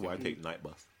sense. This is why I take night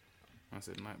bus. I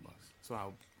said night bus.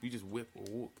 So you just whip or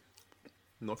walk.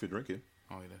 Not if you're drinking.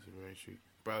 Oh, yeah, that's very true.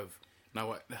 Bruv, now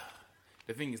what?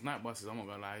 The thing is, night buses, I'm not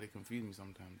gonna lie, they confuse me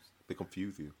sometimes. They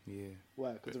confuse you. Yeah.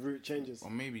 Why? Because the route changes.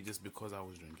 Or maybe just because I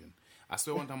was drinking. I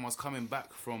swear one time I was coming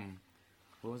back from...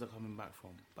 Where was I coming back from?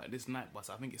 Like this night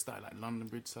bus, I think it started like London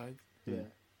Bridge side. Yeah.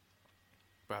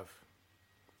 Bruv.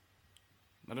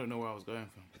 I don't know where I was going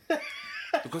from.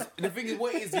 Because the thing is,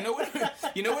 what it is, you know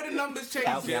where the numbers change.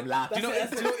 Help me, I'm laughing. Do you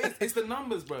know, it's the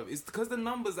numbers, bro. It's because the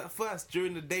numbers at first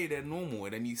during the day they're normal,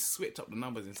 and then you switch up the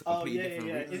numbers into completely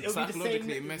different route. It'll be the Psychologically,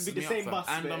 same- it messes it'll be me the up, same fam. bus,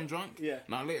 And mate. I'm drunk. Yeah.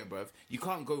 Now later, bruv, you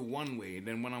can't go one way,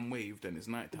 then when I'm waved, then it's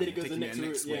night time. Then it goes the taking me next the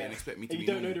next route, way yeah. and expect me to And be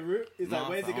you don't know normal. the route? It's like, Nah,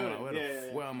 where's it fam, I'm going? like, where, Yeah, the yeah,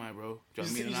 yeah. where am I, bro? Do you know what I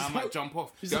just- mean? you And I just might hope- jump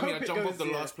off. you Do you know what I mean? I just jump hope it off the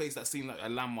goes, last place that seemed like a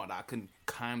landmark that I can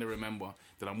kind of remember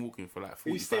that I'm walking for like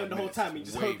 45 You stay on the whole minutes. time and you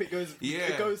just hope it goes- Yeah.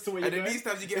 it goes to where and you're then going. these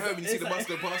times you get home and you see It's the like-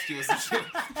 bus go past you or some shit.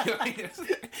 You know what I mean?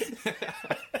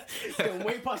 It's going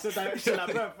way past the direction. Like,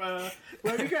 bruv,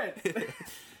 where are we going?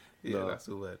 Yeah, No. that's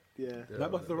all bad. Yeah.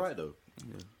 Night bus is alright, though.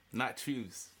 Night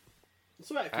tubes. It's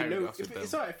alright if I you know. have to tell.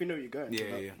 It's alright if you know you're going. Yeah,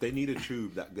 Like, yeah. They need a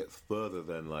tube that gets further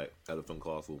than, like, Elephant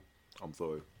Castle. I'm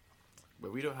sorry.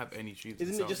 But we don't have any tubes.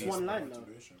 Isn't in it just Southeast, one bro. line now?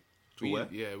 We, where?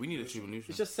 yeah, we need a tube in Lucian.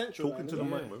 It's just central. Talking to line,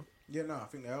 the isn't it? mic, bro. Yeah, no, I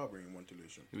think they are bringing one to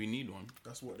Lucian. We need one.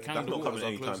 That's what they. Canada That's not Water is coming our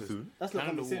anytime closest. soon. That's not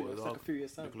Canada coming soon. Water is That's like our- a few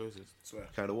years the time. closest. Swear.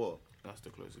 Kind of what? That's the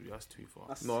closest. That's too far.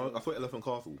 That's- No, I thought Elephant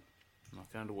Castle. No,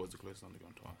 Canada Water is the closest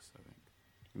underground to us, I think.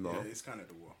 No. Yeah, it's kind of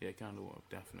the war. Yeah, Canada Water,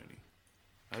 definitely.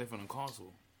 Elephant and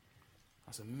Castle.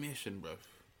 That's a mission, bro.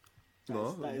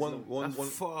 No. that is One, long. one, That's one,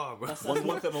 far, bro.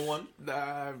 1171.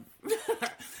 Nah.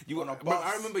 You On a bro, I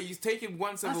bus. remember you taking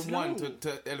 171 That's long.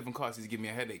 to Elephant Castle to give me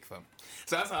a headache, fam.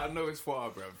 So that's how I know it's far,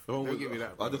 bro. Don't give me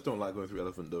that, bro. I just don't like going through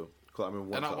Elephant, though. Because I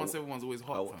remember And that once 171's always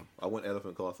hot, fam. I went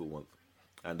Elephant Castle once,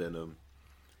 and then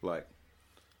like,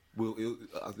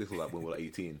 this was like when we were like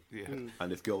 18, Yeah.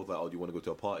 and this girl was like, "Oh, do you want to go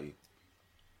to a party?"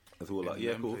 And so we were like, In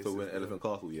 "Yeah, them cool." So we places, went yeah. Elephant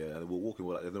Castle, yeah, and we were walking.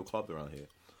 We're like, "There's no clubs around here,"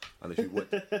 and then she went,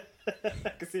 I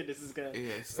can see this is going.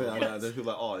 Yeah, it's and then she was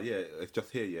like, "Oh yeah, it's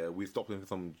just here, yeah." We stopped in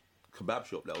some kebab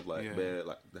shop that was like Yeah. where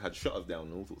like they had shutters down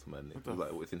and all sorts of madness. It was like,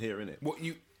 "Oh, it's in here, innit?" What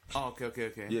you... Oh,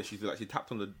 okay. Yeah, she's like she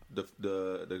tapped on the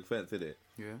fence, innit?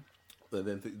 Yeah. And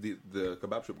then the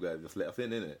kebab shop guy just let us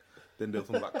in, innit? Then there was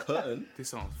some like curtain. This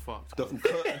sounds fucked. There's some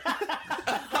curtain.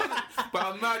 But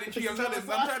I'm mad at you. I'm trying to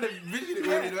vision it with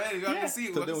my head. I can see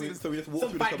it. So I can then see we this. just walked Some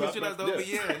through the bike kebab Visualize the shop. over Yeah.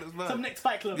 here. It was mad. Some next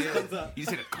fight club Yeah. comes up. You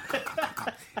said it.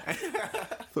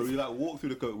 So we like walked through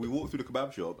the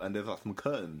kebab shop and there's like some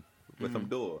curtain with some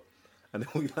door, and then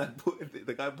we like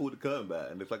the guy pulled the curtain back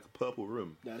and there's like a purple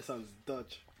room, Yeah, that sounds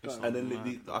dodge. It's Go on. and then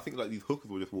mad. I think like these hookers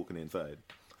were just walking inside.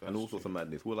 And all sorts of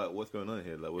madness. We're like, what's going on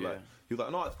here? Like, we're Yeah. like, he was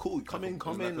like, no, it's cool. Come in, It's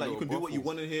come like in. a Like, you little can do what you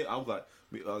brothel. want in here. I was like,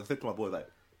 I said to my boy, like,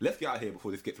 let's get out of here before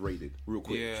this gets raided real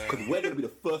quick. Yeah. Because we're going to be the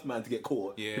first man to get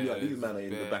caught. Yeah, To be like, these men are in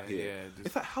the yeah, back here. yeah, just-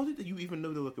 It's like, how did you even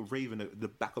know there was like a rave in the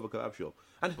back of a kebab shop?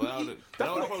 And Well,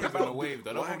 that would probably been a wave.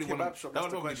 That would Why probably been. kebab shop? That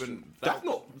would That's the probably question. been. That's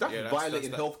not, that's Yeah,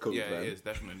 violating that- health codes, Yeah, man. it is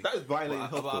definitely. That is violating But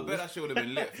health I codes. bet that shit would have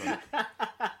been lit, fam.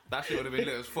 That shit would have been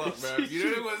lit as fuck, bro.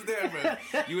 You know what was there,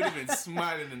 bro. You would have been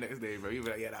smiling the next day, bro. You'd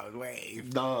be like, yeah, that was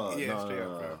wave. No, Yeah, no, straight up,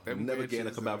 no, bro. no. Them Never weird getting a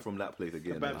shits, kebab from that place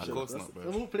again. Kebab man. Of shop. course That's- not, bro.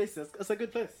 Of all places, that's a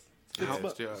good place. It's a good Yeah,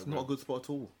 spot. straight up, It's bro. not a good spot at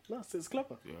all. No, it's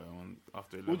clever. Yeah,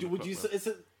 after 11 Would you o'clock, bro. is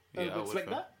it Yeah, I would, expect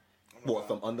fam. that? What,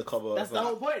 some undercover? That's the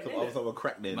whole point, Some, isn't it? some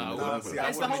crack then. Nah, in the nah, club. See,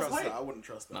 That's the whole point. I wouldn't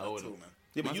trust that Nah, I at all, wouldn't. man.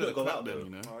 Yeah, but Man you said don't go crack out then, though. you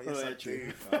know. Oh, yes, Oh, I yeah, true.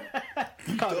 do. Fam.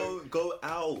 You don't go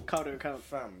out. Count don't count.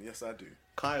 Fam, yes, I do.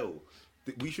 Kyle,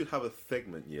 we should have a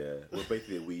segment, yeah, where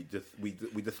basically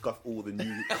we discuss all the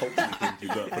new cultural things you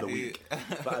learned for the week.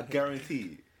 But I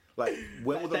guarantee, like,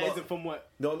 where was the That last? isn't from what?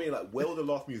 No, I mean, like, where was the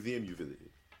last museum you visited?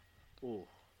 Oh.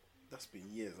 That's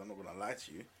been years. I'm not gonna lie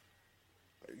to you.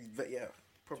 But yeah, Do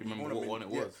probably. you remember what one it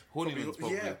yeah, was? Horniman's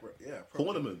probably. Yeah, bro, yeah.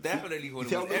 Probably. Horniman's. Definitely You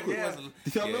see how Horniman's. local, Everyone's-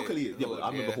 you see how local he is? Yeah, but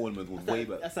I remember yeah. Horniman's was way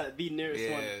back. That's like the nearest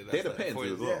Yeah, one. that's They're the like pens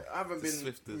point- as well. Yeah, I haven't The been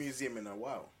Swifters. museum in a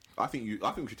while. I think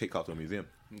we should take Kyle to a museum.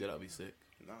 Yeah, that'd be sick.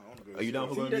 No, I want to go. Are you down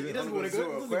for going He to a doesn't museum?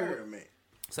 wanna go. Aquarium, mate.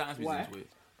 Science Why? museum's weird.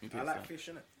 You I take like science. fish,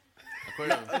 innit?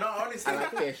 Aquarium. No, honestly, I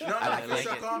like fish. No, I like like fish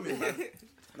are it. calming, man.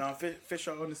 No, fish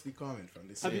are honestly calming, fam.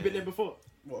 They say- Have you been there before?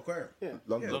 What aquarium? Yeah.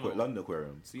 London, Yeah. London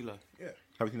Aquarium. Sea life. Yeah,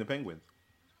 Have you seen the penguins?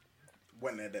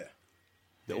 when they're there.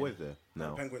 They're always there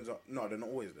now. Penguins are no, they're not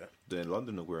always there. The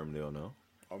London Aquarium they are now.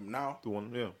 Now The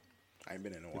one, yeah. I ain't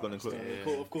been in a You've while. gone and closed.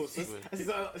 Yeah. Of course. It's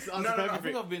no, I perfect.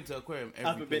 think I've been to aquarium every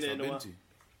haven't been place in I've a been while. to.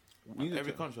 You need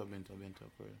Every to- country I've been to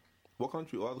aquarium. What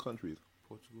country? What other countries?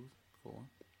 Portugal, for one.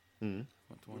 Mm.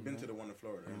 Went to We've one been there. to the one in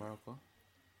Florida. innit? America.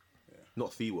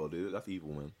 Not SeaWorld, dude. That's evil,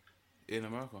 man. In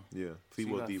America. Yeah, Sea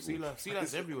SeaWorld's life. evil. Sea life. Sea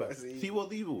life's everywhere. That's easy.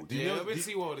 SeaWorld's evil. Did you Yeah, know? I've been to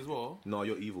did- SeaWorld as well. No,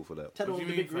 you're evil for that. Tell What them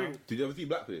do the you big mean, ring. fam? Did you ever see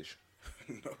Blackfish?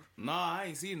 Nah, I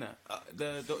ain't seen that.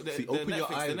 See, open your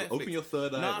Netflix, eyes. the Netflix. Open your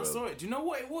third eye, Nah, I bro. saw it. Do you know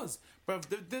what it was, bro?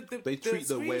 They treat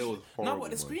the whales No, horrible,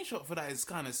 but the man. screenshot for that is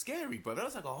kind of scary, bro. That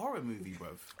looks like a horror movie, bro.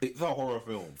 It's a horror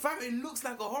film. Fam, it looks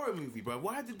like a horror movie, bro.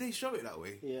 Why did they show it that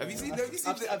way? Yeah. Have you seen?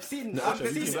 I've seen. No, I've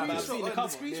actually, seen you it, can but I've see seen the the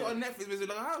cover. screenshot yeah. on Netflix was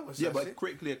like, how was Yeah, that but shit? it's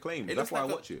critically acclaimed. It That's looks why I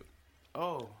like a- watch it.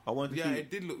 Oh, I wanted to yeah, see-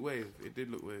 it did look wave. It did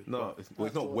look wave. No, it's, well,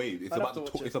 it's not wave. It's I'd have about to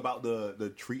watch it. it's about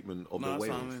the treatment of No, the that's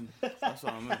what I whales. mean. That's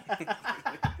what I mean.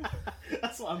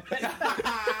 That's what I meant.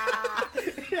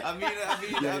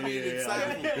 I mean, it's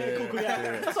like,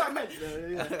 Yeah, that's what I meant.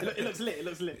 It looks lit. It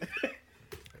looks lit.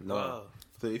 No. Wow.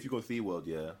 So if you go SeaWorld,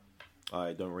 yeah,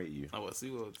 I don't rate you. I want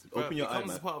SeaWorld. Open your it eye, comes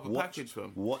man. as part of a Watch- package,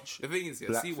 fam. Watch. The thing is, yeah,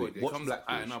 Blackfish. SeaWorld, it Watch comes.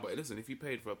 Blackfish. I know, but listen, if you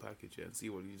paid for a package, yeah, and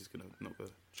SeaWorld, you're just gonna not go.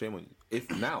 Shame on you. If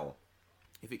now,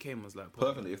 If it came as like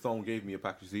personally, if someone gave me a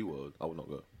package SeaWorld, I would not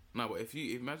go. No, but if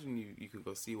you imagine you could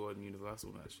go SeaWorld and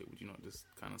Universal and that shit, would you not just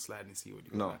kind of slide in SeaWorld?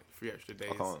 You got No. like 3 extra days.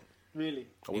 I can't. Really?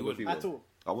 I wouldn't go At SeaWorld. all?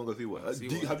 I wouldn't go SeaWorld.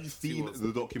 SeaWorld. Have you seen SeaWorld's-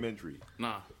 the documentary?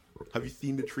 Nah. Have you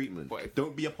seen the treatment? What?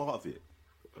 Don't be a part of it.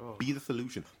 Oh. Be the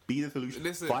solution. Be the solution.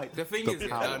 Listen, Fight the thing the is,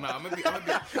 power. I'm gonna be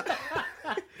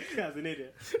Guy's an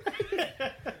idiot.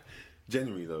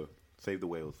 Genuinely though, save the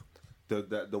whales.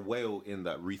 The whale in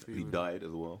that recently died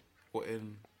as well. what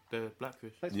in the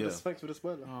Blackfish. Thanks for the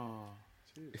spoiler. Oh,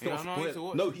 It's Yeah, not I know, I a used to spoiler.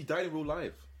 watch No, it. he died in real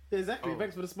life. Yeah, exactly. Oh.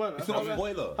 Thanks for the spoiler. It's not a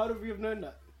spoiler. How did we have known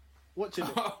that? Watching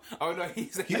it. oh no,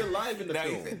 he's alive in the No,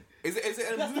 film. Is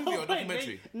it a That's the movie whole or point, documentary?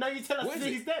 mate. Now you tell us What is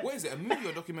he's it? dead. What is it? A movie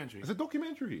or documentary? It's a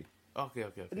documentary. Okay.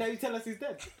 Now you tell us he's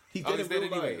dead. He's Oh, dead he's in dead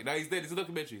real anyway. life. Now he's dead. It's a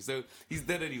documentary, so he's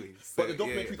dead anyway. So, But the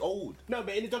documentary's old. No,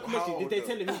 but in the documentary, How did they old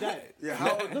tell him he died? Yeah,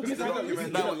 how Because I He's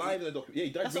don't been alive in the documentary. Yeah, he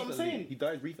died That's what I'm recently. saying. He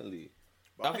died recently.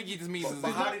 I think he just means.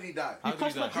 But how did he die? How did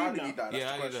crushed he my die? dream How did he now. die? That's Yeah,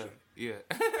 the I did question. Yeah.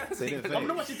 They didn't say. I'm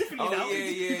not watching differently Oh now. yeah,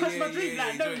 You crushed my dream.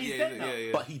 Like, no, he's dead now.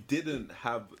 yeah. But he didn't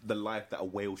have the life that a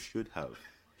whale should have.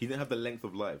 He didn't have the length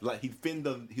of life. Like he was finned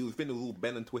a little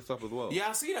bend and twist up as well. Yeah,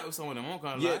 I see that with some of them. I'm not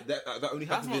gonna Yeah, lie. that only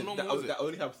That's happens. not normal, is it? That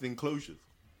only happens in enclosures.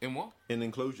 In what? In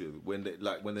enclosures when they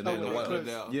when they're Oh, in the yeah, wild. close.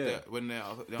 Yeah. When they're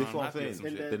That's what I'm unhappy or saying. some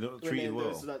When shit. They're not when treated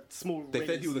there's, well. like, small They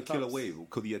said he was a rings, killer cubs. whale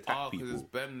because he attacked Oh, because it's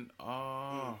people. Ben.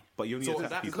 Oh. But you only So attack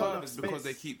that people. curve is because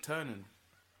Space. they keep turning.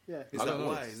 Yeah. Is I that don't know.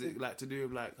 why? Is it like to do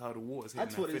with like how the water's I hitting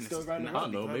just thought their it fins? still ran It's around. I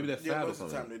don't know. Maybe they're Yeah, sad or most of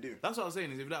the time something. they do. That's what I'm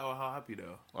saying. Is if that were how happy they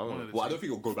are. I don't One know. of the Well, I two. don't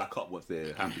think it'll go back up once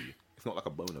they're happy. It's not like a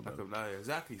boner, man. No,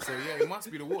 exactly. So yeah, it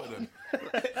must be the water then.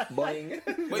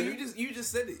 Boing. But you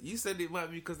just said it. You said it might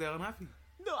be because they're unhappy.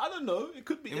 No, I don't know. It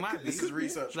could be. It might be. This is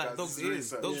research, Like guys. dogs This is ears.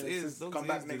 research. Dogs Yeah, ears. Dogs Come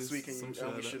back ears next do week and some we shit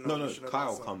like should that. know. No, we should know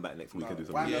Kyle that. come back next week and do No,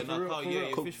 something. why Yeah, not? no, Carl,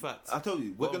 yeah, Cool. fish facts. I told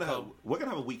you, we're gonna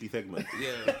have a weekly segment.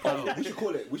 Yeah, We should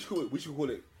call it. We should call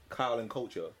it Kyle and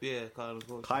Culture. yeah, Kyle and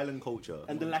Coach. Kyle and Culture.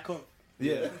 And the lack of.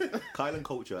 Yeah, Kyle and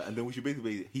Culture, and then we should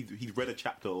basically he's read a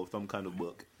chapter of some kind of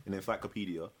book, an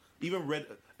encyclopedia, even read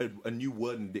a new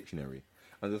word in the dictionary,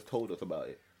 and just told us about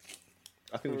it.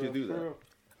 I think we should do that.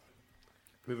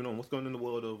 Moving on, what's going on in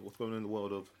the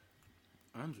world of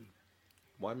Andrew.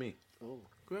 why me? Oh.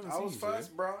 We haven't I seen was you,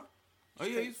 first, bro. Oh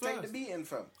yeah, he's Take the first. beating,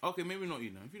 fam. Okay, maybe not you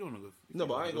now. If you don't want to go. No,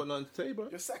 but I ain't got nothing to say, bro.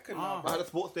 You're second Ah. now, I bro. had a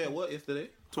sports day at work yesterday.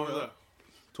 Tore it up.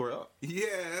 Tore it up. Yeah,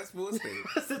 that's sports day.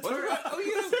 Tore it up. Oh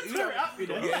yeah, Tore it up, you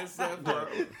know. Yes, bro.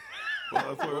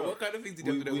 What kind of things did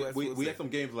you have to do at West we had some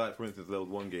games like, for instance, there was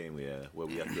one game where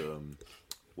we had to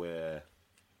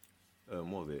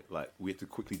what was it? Like we had to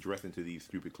quickly dress into these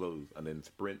stupid clothes and then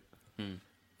sprint.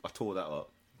 I tore that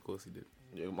up. Of course he did.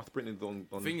 Yeah, my sprinting's on.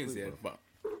 The thing is, sleep, yeah, bro.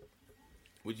 but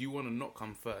would you want to not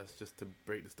come first just to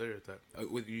break the stereotype?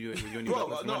 With you only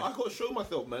Bro, no, I gotta show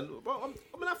myself, man. Bro,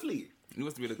 I'm an athlete. You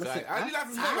must be the guy. I didn't have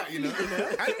to spot that, you know.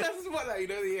 I didn't have to spot that, you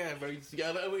know. Yeah, bro. Yeah,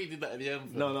 I know what you did that at the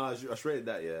end. No, I shredded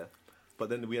that, yeah. But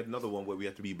then we had another one where we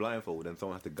had to be blindfolded and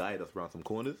someone had to guide us around some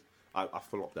corners. I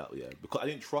flopped that, yeah, because I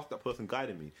didn't trust that person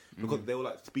guiding me because they were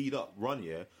like, speed up, run,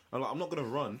 yeah. I'm like, I'm not gonna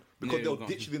run because they'll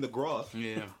ditch you in the grass.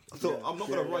 Yeah. So I'm not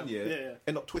gonna run, yeah.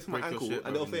 End up twisting my Break your ankle, shit,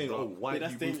 and they'll bro, saying, bro. "Oh, why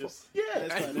that's did you dangerous. Yeah,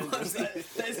 That's quite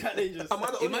dangerous. That is quite dangerous. Am I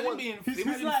the only Imagine one? being, Who's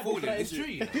imagine liable falling. for that It's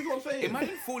injury? true. This is what I'm saying.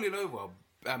 Imagine falling over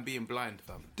and being blind,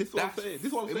 fam. This is what I'm saying. This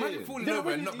is what I'm Imagine saying. falling No,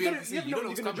 over and not being able to see. You don't know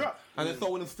what's coming. And then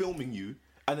someone is filming you,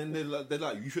 and then they're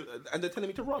like, you should, and they're telling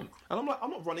me to run, and I'm like, I'm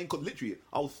not running because literally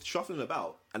I was shuffling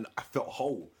about and I felt a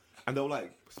hole, and they were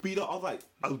like, speed up. I was like,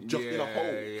 I was just in a hole.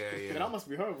 Yeah, that must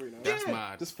be horrible, you know. That's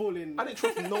mad. Just falling. I didn't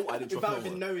trust I didn't trust without no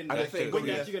even one. knowing And that they're saying, when go you're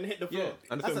left. actually going to hit the floor. Yeah,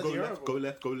 and That's they're saying, actually go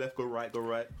left, horrible. go left, go right, go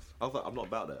right. I was like, I'm not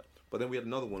about that. But then we had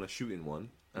another one, a shooting one,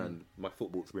 and my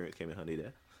football experience came in handy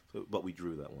there. So, but we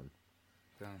drew that one.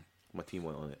 Damn. My team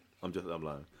went on it. I'm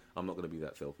lying. I'm not going to be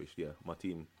that selfish. Yeah, my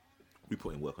team, we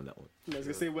put in work on that one. I was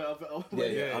going to say, where other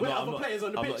I'm not, players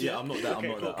on the pitch? I'm not that.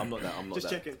 Okay, cool. I'm not that. Just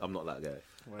checking. I'm not that guy.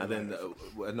 And then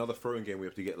another throwing game we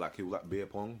have to get it was like beer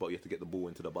pong, but you have to get the ball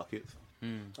into the buckets.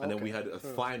 And then we had a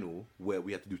final where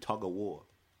we had to do tug of war.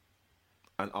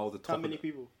 And I was the top. How many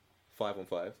people? 5 on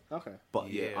 5. Okay.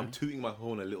 But yeah, Yeah. I'm tooting my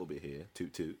horn a little bit here.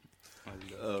 Toot.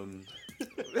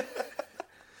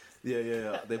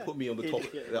 Yeah. They put me on the top.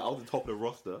 Yeah. I was the top of the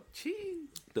roster. Cheese.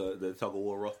 The tug of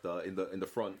war roster in the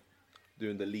front,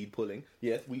 doing the lead pulling.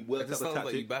 Yes, we That worked out just the sounds like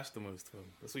you tactic. bashed the most, fam.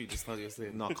 That's what you just you're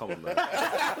saying. No, come on, man.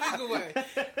 Go away.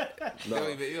 No.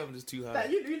 I'm just too high.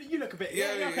 You look a bit.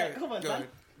 Yeah, okay. Come on, Go man. ahead.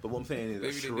 But what I'm saying is, I Maybe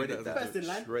they did shredded that that. First in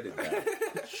line.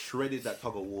 Shredded that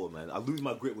tug of war, man. I lose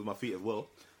my grip with my feet as well.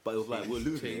 But it was like we're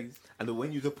losing it, and then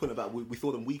when you just pulling back, we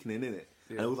saw them weakening in it,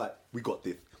 and it was like we got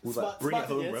this. It was like bring it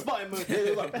home, bro. Yeah, it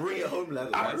was like bring it home, lads.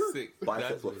 That's sick.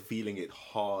 Biceps were That's feeling it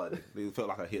hard. It felt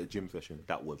like I hit a gym session.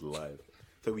 That was live.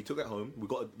 So we took it home. We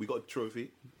got a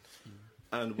trophy,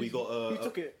 and we got Who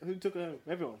took it? Who took it home?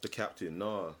 Everyone. the captain.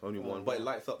 No, only one. But it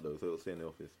lights up though, so it'll stay in the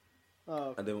office. Oh,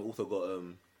 okay. And then we also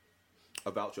got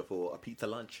a voucher for a pizza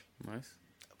lunch Nice.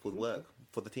 for work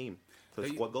for the team. So Are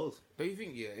you- squad goals. Don't you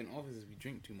think, in offices we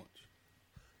drink too much?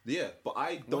 Yeah, but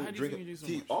I how don't do you drink think you it. do so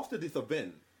See, much? after this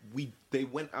event, they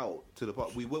went out to the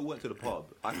pub. We went to the pub.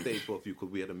 I stayed for a few because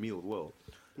we had a meal as well.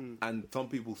 And some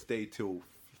people stayed till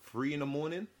 3 in the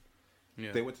morning.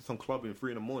 Yeah. They went to some club in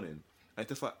 3 in the morning. And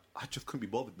just like, I just couldn't be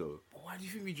bothered though. Why do you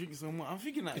think we drink so much? I'm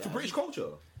thinking that. It's a British culture.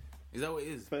 Is that what it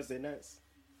is? Thursday nights.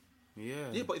 Yeah.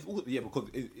 Yeah, but it's also, because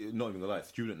not even gonna lie,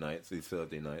 student nights is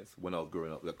Thursday nights. When I was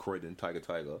growing up, like Croydon, Tiger.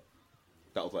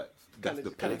 That was like, that's Kinda-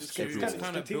 the kinda place. just It's Kinda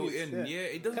kind of built in. continues, Yeah, yeah.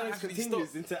 it doesn't Kind of actually continues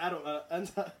stop. into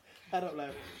adult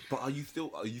life. But are you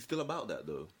still about that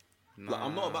though? Like,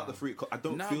 I'm not about the free. I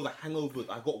don't Nah, feel but- like hangovers.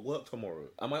 I got work tomorrow.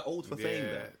 Am I old for saying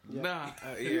that? Yeah.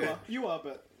 Nah, You are,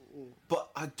 but But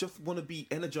I just want to be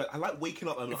energized. I like waking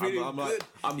up and Feeling I'm like, good.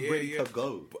 I'm Yeah, ready yeah. to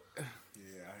go. Yeah,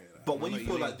 I hear that. But when know you what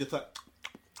feel you like just like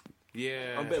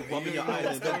yeah. I'm there rubbing your eyes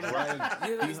and then drying.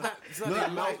 Yeah, it's that. It's You know like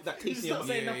that mouth, that taste in your Stop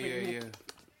mouth. saying nothing. Yeah.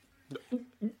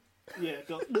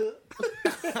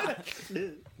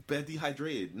 Bare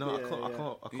dehydrated. No, I Yeah, can't. yeah. I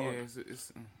can't. I Yeah, can't.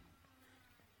 it's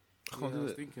I can't I do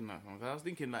was it. thinking that. I was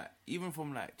thinking that even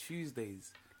from like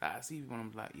Tuesdays, like I see when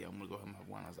I'm like, yeah, I'm gonna go home and have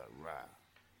one. I was like, right.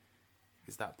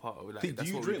 It's that part of it. Like, See, do that's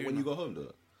you what we drink do when now. you go home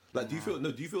though? Like, do you feel?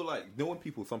 No, do you feel like? You know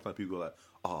when sometimes people are like,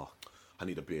 oh, I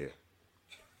need a beer.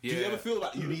 Yeah. Do you ever feel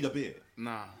like you need a beer?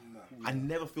 Nah. I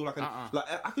never feel like like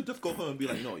I could just go home and be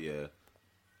like, no, yeah,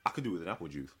 I could do with an apple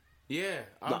juice Yeah.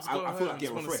 Like, just go I feel home, like getting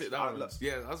just wanna refreshed. sit down. I like-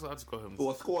 Yeah, that's what I just go home.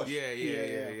 or a squash.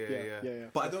 Yeah.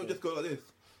 But I don't just go like this.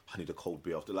 I need a cold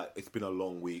beer after like it's been a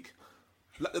long week.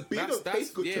 Like the beer That's- don't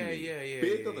taste good to yeah, me. yeah,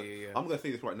 Beer yeah, doesn't. yeah. I'm gonna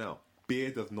say this right now.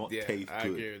 Beer does not Yeah, taste I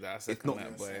good. agree with that. I It's second not.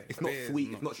 that, boy. It's not Beer is sweet.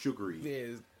 not- It's not sugary. Beer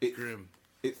is It's grim.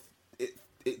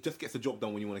 It just gets the job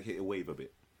done when you want to hit a wave a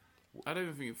bit. I don't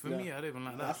even think for me. I don't even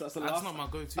like that. That's That's not my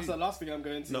go-to. That's the last thing I'm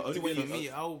going to. No, only to when be For you- honest. me,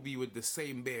 I will be with the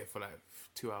same beer for like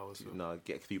 2 hours. So. No,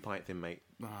 get a few pints in, mate.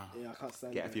 Nah. Yeah, I can't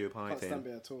stand Get a beer. few I can't pints in. stand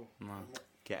beer at all. Nah.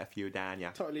 Get a few down,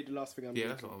 yeah. Totally the last thing I'm Yeah, doing.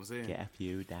 that's what I'm saying. Get a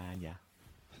few down, yeah.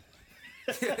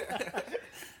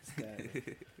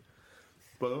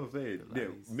 But I'm saying, yeah,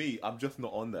 me, I'm just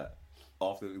not on that.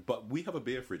 After, but we have a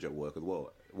beer fridge at work as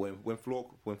well. When 4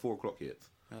 o'clock hits,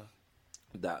 Yeah.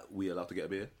 that we allowed to get a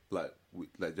beer? Like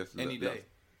just Any day?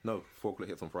 No, 4 o'clock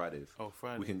hits on Fridays. Oh,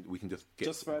 Friday. We can just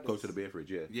Fridays. go to the beer fridge.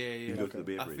 Yeah. Yeah. You can go to the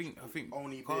beer I fridge. think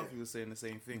Only Carvey beer. was saying the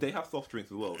same thing. They have soft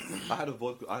drinks as well. I had a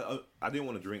vodka. I didn't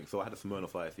want to drink, so I had a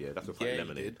Smirnoff Ice. Yeah, that's just like Yeah, you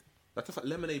lemonade. did. That's just like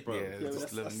lemonade, bro. Yeah, Yeah, it's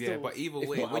that's lemon. still- But either it's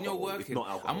way, not when you're alcohol, it's working, not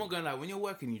alcohol. I'm not gonna lie. When you're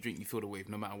working, you drink, you feel the wave,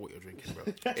 no matter what you're drinking, bro.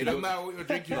 It don't matter what you're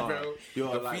drinking, Nah, bro.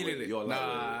 you're You're lightweight, feeling it. you're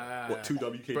Nah, What 2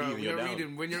 WKD bro. and When you're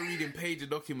you're down. reading, page of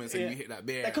documents and Yeah. you hit that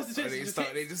beer, That concentration and they just start,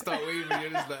 hits. they just start waving. You're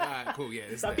just like, alright, cool, yeah,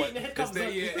 it's That beat in the head comes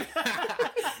up. yeah.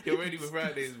 You're ready for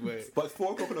Fridays, boy. But it's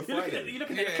 4 o'clock on a You're looking Friday. at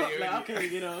the Yeah, clock you're like,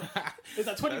 ready. okay, there's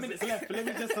like 20 minutes left, but let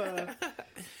me just go on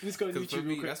Because for YouTube real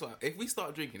me, quick. that's why. If we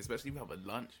start drinking, especially if we have a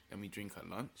lunch and we drink at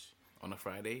lunch on a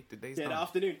Friday, the day's Yeah, done. the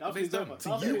afternoon. The day's Afternoon's done. over. So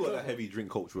you Afternoon's got a over. heavy drink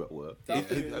culture at work. Yeah.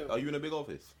 Afternoon's over. Are you in a big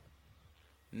office?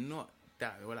 Not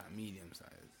that, well, like medium size.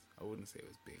 I wouldn't say it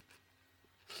was big.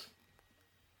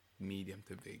 Medium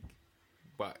to big.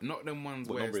 But not them ones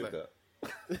What where number it's is like,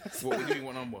 that? what we doing,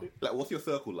 what number? Like, what's your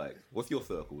circle like?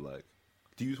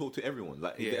 Do you talk to everyone?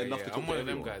 Like, is Yeah, there enough yeah. to talk I'm to one of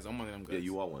them everyone? guys. I'm one of them guys. Yeah,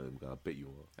 you are one of them guys. I bet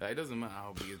you are. It doesn't matter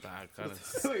how big it's that. I kind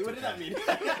of. Wait, what did that mean?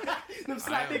 Them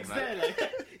slight am, things like- there,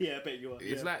 like. Yeah, I bet you are.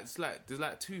 It's yeah. like there's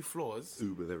like 2 floors,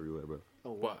 Ubers everywhere, bro.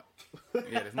 Oh, wow.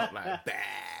 but yeah, there's not like bah,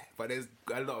 but there's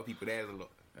a lot of people. There's a lot,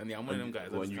 and yeah, I'm one of them guys.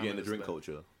 I When just you kinda get in the just drink like-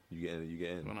 culture, you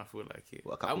get in. when I feel like it.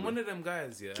 Well, a couple I'm one of- of them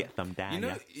guys, yeah. Get them down, You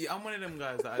know, yeah. I'm one of them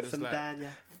guys that I just Some like. Danya.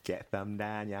 Get them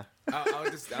down, yeah. I'll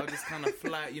just kind of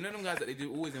fly. You know them guys that they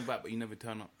do always invite, but you never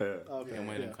turn up. Okay. I'm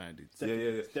one of yeah. them kind of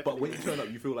dudes. Yeah. But when you turn up,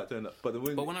 you feel like turning up. But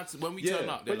when But when we Yeah. turn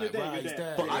up, they're When like, you're there, right, you're he's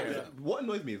there. there. But yeah. what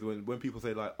annoys me is when people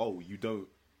say like, "Oh, you don't,"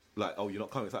 like, "Oh, you're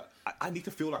not coming." It's like I need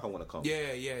to feel like I want to come. Yeah,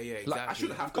 exactly. Like I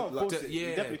shouldn't have to. Can't Like, force it. You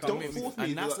Yeah, definitely don't can't force me.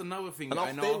 and that's like- another thing. And I'll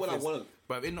in the stay when I office, want.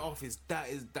 But in the office,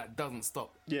 that doesn't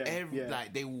stop. Yeah, yeah.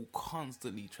 Like they will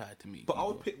constantly try to meet. But I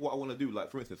people. would pick what I want to do.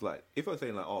 Like for instance, like if I was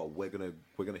saying like, "Oh, we're gonna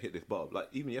hit this bar," like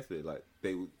even yesterday, like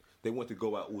they want to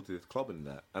go out all to this club and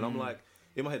that, and I'm like.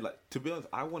 In my head, like to be honest,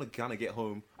 I want to kind of get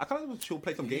home. I kind of want to chill,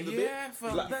 play some games a bit. Yeah,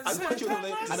 fam. Like, That's I want it. to chill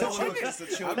late. I don't want to. It's a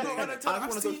chill I'm day. not gonna tell. I I've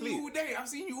just wanna go seen you sleep. all day. I've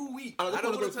seen you all week. I just want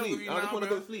to go wanna tell sleep. you I just now, want to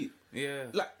bro. go sleep. Yeah.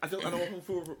 Like I don't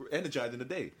feel energized in the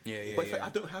day. Yeah, But it's like yeah. I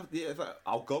don't have. Yeah, it's like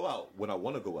I'll go out when I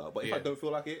want to go out. But if Yeah. I don't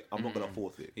feel like it, I'm not gonna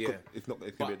force it. 'Cause Yeah. it's not.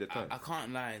 It's gonna But be a dead time. I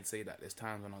can't lie and say that there's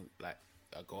times when I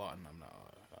go out and I'm like,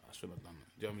 oh, I should have done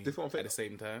it. Do you know what I mean? This is what I'm saying. At the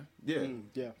same time, yeah. Yeah. do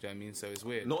you know what I mean? So it's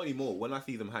weird. Not anymore. When I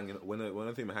see them hanging, when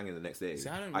I see them hanging the next day, See,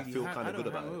 I don't I really feel hang- kind I of don't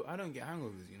good about it. I don't get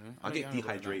hangovers, you know. I don't get hangovers like that.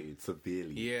 dehydrated,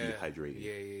 severely Yeah. dehydrated.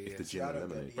 Yeah, It's the yeah. gin I and don't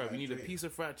get lemonade. Bro, you need a Dehydrated. piece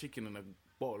of fried chicken and a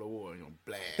bottle of water and you're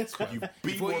blessed. You be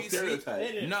Before more you sleep-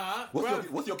 stereotype. Nah,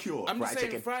 What's your cure? I'm just fried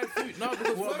saying chicken. fried food. No, because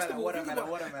first of all, think about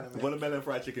Watermelon. Watermelon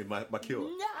fried chicken, my cure.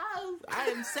 No, I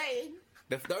am saying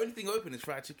the only thing open is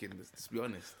fried chicken. Let's be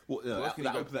honest. Well, What else that can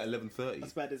you go- opens at 11:30.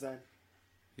 That's bad design.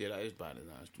 Yeah, that is bad.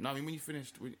 No, I mean when you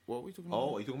finished. What are we talking about?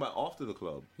 Oh, are you talking about after the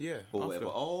club? Yeah, Or after. whatever.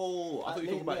 Oh, I thought you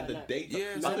were talking about in the Yeah, daytime. yeah,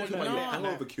 I thought so you were talking about no, your no.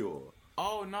 hangover cure.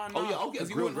 Oh no. Oh yeah, I'll get a 'cause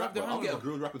you grilled wouldn't have wrap. the I'll get a hangover.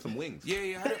 grilled wrap and some wings.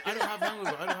 Yeah, I don't have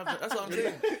hangover. I don't have. That's what I'm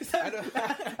saying. I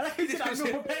don't. He said, I'm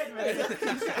not prepared,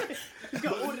 man. He's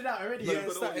got ordered out already. No, Yeah,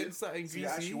 but something So you're greasy.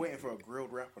 actually waiting for a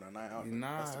grilled wrap on a night out.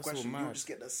 Nah, that's the that's question. all You mad. just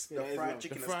get the Yeah, it's fried not.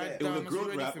 chicken The fried instead. It was a Damn, that's grilled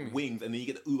already wrap, for me. wings, and then you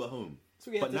get the Uber home. So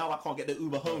we had But to- now I can't get the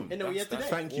Uber home. And then we had today.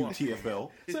 Thank you, What?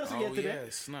 TFL. So that's what we Oh had today. yeah,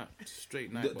 snap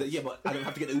straight night. Yeah, but I don't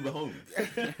have to get the Uber home.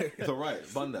 It's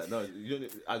alright, bun that. No,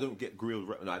 I don't get grilled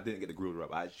wrap. No, I didn't get the grilled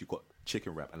wrap. I actually got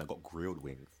chicken wrap and I got grilled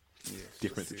wings.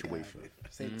 Different situation.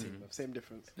 Same team, same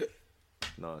difference.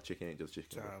 No, chicken ain't just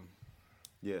chicken. Damn.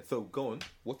 Yeah. So go on.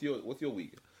 What's your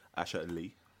week, Asha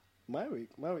Lee? My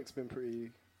week's been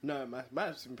pretty. No, my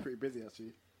week's been pretty busy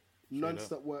actually.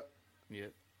 Non-stop work. Yeah.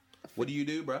 What do you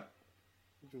do, bruh?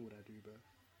 What I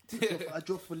do, bro? I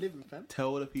draw for a living, fam.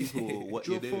 Tell the people what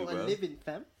Draw you do, for a bro. living,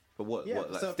 fam. But what? Yeah,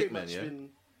 What? Like so I've pretty stickman, much yeah. been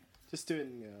just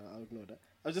doing. Yeah, I'll ignore that.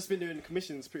 I've just been doing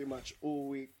commissions pretty much all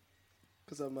week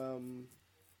because I'm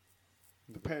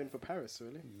preparing for Paris.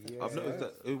 Really, I've noticed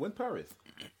that. When Paris?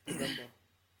 November.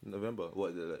 November.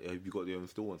 What? Have you got the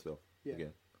install and stuff? Yeah.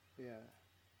 Again. Yeah,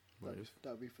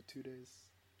 that'll be for 2 days.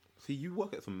 See, you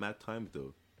work at some mad times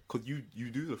though, because you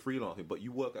do the freelancing, but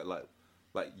you work at like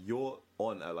you're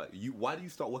on at you. Why do you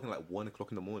start working at 1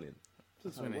 o'clock in the morning?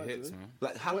 That's when it hits, man.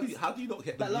 Like how do you not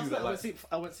hit the Like last news night,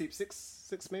 at I went sleep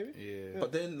six maybe. Yeah.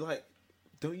 But then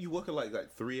don't you work at like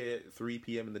 3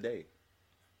 p.m. in the day?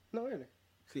 No, really.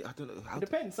 See, I don't know. It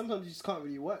depends. Sometimes you just can't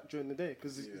really work during the day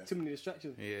because there's too many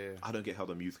distractions. Yeah. I don't get how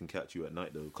the muse can catch you at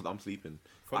night though, because I'm sleeping.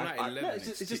 From night 11, No,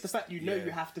 it's just the fact you know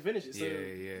you have to finish it. So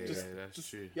that's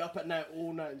true. You're up at night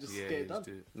all night and just get it done.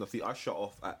 No, see, I shut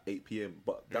off at 8 p.m.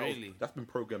 But that's been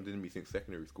programmed in me since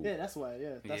secondary school. Yeah, that's why.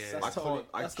 Yeah, that's I can't.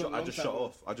 I just shut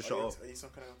off. I just shut off.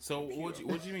 So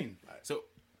what do you mean? So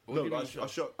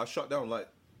I shut down like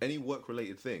any work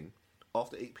related thing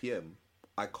after 8 p.m.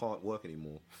 I can't work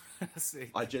anymore.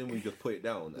 I genuinely just put it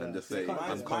down and just say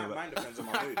I'm coming back. Mine depends on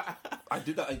my mood. I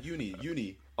did that at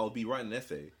uni. I'll be writing an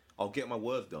essay. I'll get my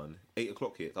words done. 8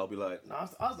 o'clock hits. I'll be like, no, I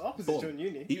was the opposite during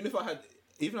uni. Even if I had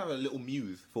a little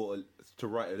muse to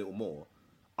write a little more,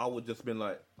 I would just been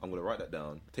like, I'm gonna write that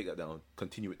down, take that down,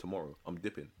 continue it tomorrow. I'm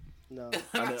dipping. No,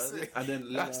 and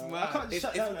then that's mad. I can't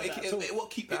shut down like that. What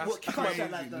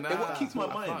keeps my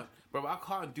mind? Bro, I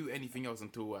can't do anything else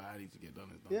until what I need to get done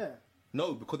is done. Yeah.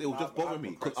 No, because it will just bother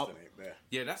me.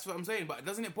 Yeah, that's what I'm saying. But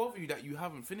doesn't it bother you that you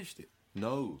haven't finished it?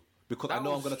 No, because I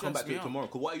know I'm gonna come back to it tomorrow.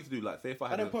 Because what I used to do, like, say if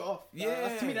I don't put it off.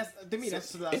 To me,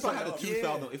 that's if I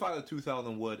had a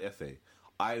 2,000 word essay,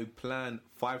 I plan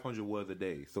 500 words a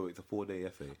day, so it's a 4-day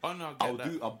essay. Oh no,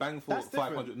 I'll bang for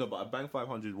 500. No, but I bang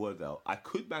 500 words out. I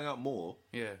could bang out more.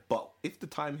 Yeah. But if the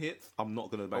time hits, I'm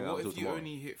not gonna bang out until tomorrow. What if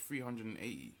you only hit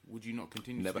 380? Would you not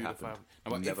continue Never to do happened. the 5?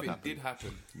 No, but Never if happened. it did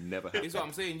happen, Never happened. That's what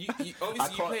I'm saying. You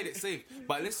obviously you played it safe,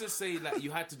 but let's just say like you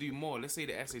had to do more. Let's say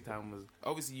the essay time was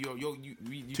obviously you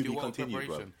do a lot of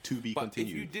preparation. To be but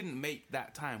continued. if you didn't make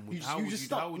that time, how would you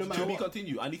To be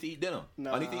continued. I need to eat dinner.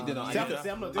 No. I need to eat dinner. I'm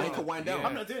not doing I need to wind down.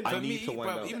 I'm not doing that. I need to wind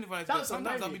down. Even if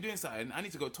sometimes I'll be doing something, I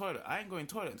need to go toilet. I ain't going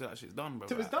toilet until that shit's done, bro.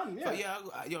 Till it's done, yeah. But yeah,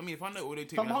 you know what I mean? If I know all they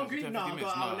take, If I'm hungry, no, I've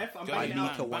got an hour left. I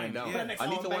need to wind down. I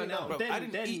need to wind down. Bro, I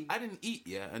didn't eat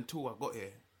until I got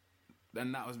here.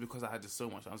 And that was because I had just so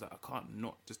much. I was like, I can't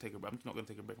not just take a break. I'm just not going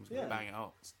to take a break. I'm just going to bang it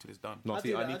out till it's done. No,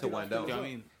 see, I need to wind down. You know what I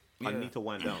mean? I need to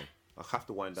wind down. I have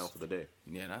to wind down for the day.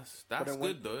 Yeah, that's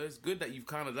good though. It's good that you've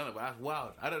kind of done it, but that's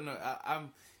wild. I don't know.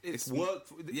 It's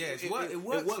worked. Yeah, it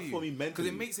works for me mentally because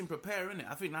it makes him prepare, innit?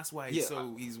 I think that's why he's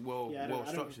well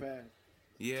structured.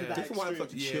 Yeah, this is why I'm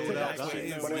such a chilled out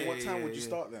guy. But then, what time would you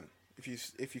start then?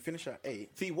 If you finish at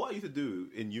 8. See, what I used to do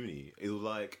in uni, it was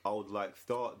like I would like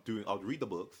start doing. I would read the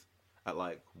books at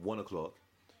like 1 o'clock.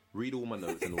 Read all my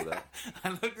notes and all that. I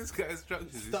love this guy's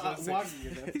structures.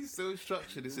 He's so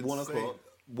structured. It's 1 o'clock,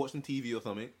 watch some TV or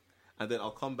something, and then I'll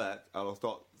come back and I'll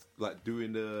start like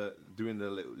doing the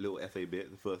little essay bit,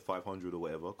 the first 500 or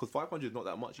whatever. Because 500 is not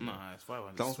that much. Nah, it's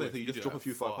 500. So you just drop a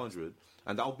few 500,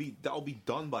 and that'll be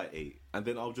done by 8, and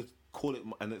then I'll just call it,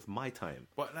 and it's my time.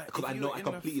 But like, because I know I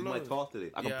completed my task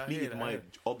today. I completed my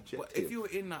objective. But if you were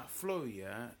in that flow,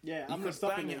 I'm could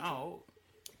bang it out.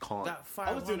 Can't. That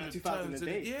I was doing that 2,000 a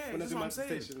day. Yeah, when I was doing my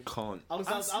dissertation. Can't. I was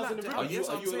in the room. Are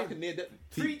you like a near death?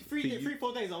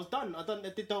 3-4 days. I was done. I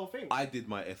did the whole thing. I did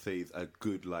my essays a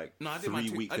good 3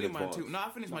 weeks in advance. I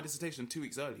finished my dissertation 2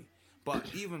 weeks early. But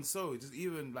even so, just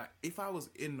even like if I was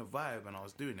in the vibe and I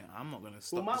was doing it, I'm not gonna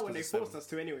stop. Well, mine when they forced us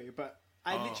to anyway. But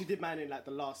I literally did mine in like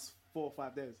the last 4 or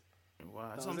 5 days.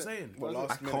 Wow, that's what I'm saying. Well,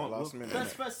 last minute.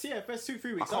 First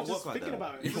 2-3 weeks. I I was just thinking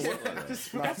about it. You can work like that. Just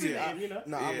procrastinating, you know.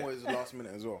 No, I'm always last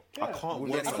minute as well. Yeah. I can't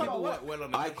work.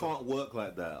 I can't work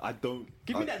like that. I don't.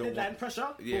 Give me that deadline pressure.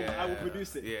 Yeah, I will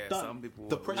produce it. Yeah, done. some people.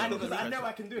 The pressure. Because I know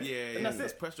I can do it. Yeah, and that's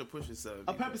it. Pressure pushes. So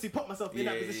I purposely put myself in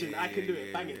that position. I can do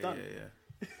it. Bang it, done.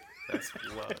 Yeah. That's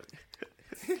wild.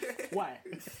 Why?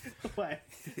 Why?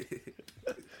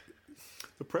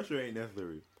 The pressure ain't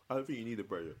necessary. I don't think you need the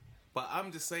pressure. But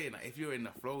I'm just saying, like, if you're in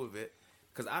the flow of it,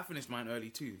 because I finished mine early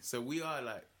too, so we are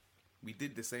like, we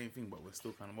did the same thing, but we're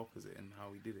still kind of opposite in how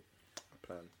we did it.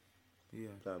 Plan.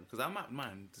 Yeah. Because I'm at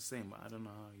mine the same, but I don't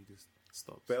know how you just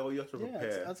stop. Failure to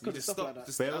prepare. That's good stuff like that.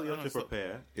 Failure to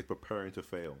prepare is preparing to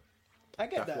fail. I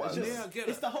get that. It's just, I get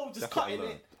it's the whole just cutting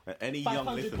it. And any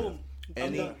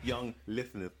young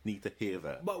listeners need to hear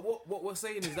that. But what we're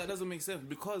saying is that doesn't make sense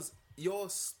because you're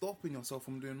stopping yourself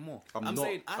from doing more. I'm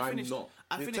saying I finished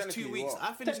 2 weeks.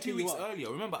 I finished 2 weeks Technically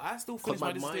earlier. Remember, I still finished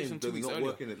my dissertation 2 weeks earlier.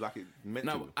 Working like it meant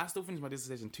to. I still finished my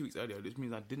dissertation 2 weeks earlier, which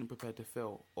means I didn't prepare to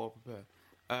fail or prepare.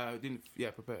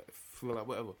 Prepare, feel like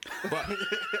whatever. But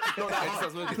no,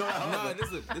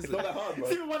 listen. It's not that hard,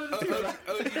 bro. Even one of the two.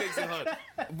 OG makes it hard.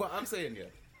 But I'm saying,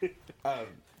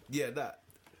 that.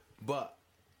 But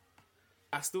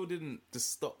I still didn't just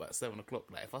stop at 7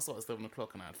 o'clock. Like if I started at 7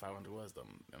 o'clock and I had 500 words done,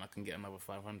 then I can get another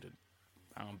 500.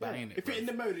 I'm banging it. If you're in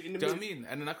the mode, Do you know what I mean?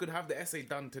 And then I could have the essay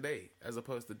done today, as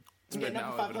opposed to spend an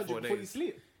hour over the 4 before you days.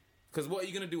 sleep. Because what are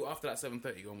you gonna do after that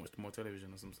 7:30? Go and watch more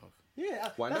television or some stuff. Yeah,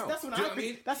 Why not? That's when Do you know what I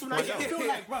mean? That's when I feel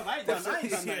like, bro, I ain't done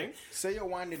nothing. Say you're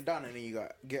winding down and then you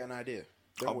get an idea.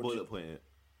 I'll bullet point it.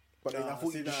 But then I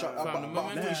thought you just shut Fam, the up. But I thought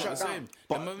momentum you is not the shut same. down.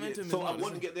 The momentum is So I not the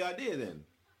wouldn't same. get the idea then.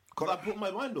 Because I put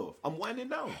my mind off. I'm winding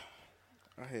down.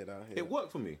 I hear that. It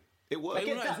worked for me. It worked. I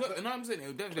get that, No, I'm saying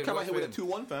it definitely Come out works here for with a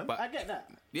them. 2-1, fam. But I get that.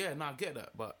 yeah, no, I get that,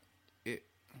 but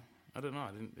I don't know.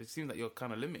 It seems like you're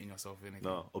kind of limiting yourself in it.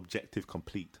 No, objective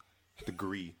complete.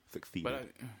 Degree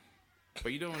succeeded.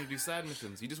 But you don't want to do side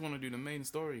missions. You just want to do the main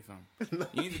story, fam.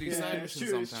 You need to do Yeah, side it's missions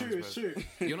true, it's sometimes, true, it's bro.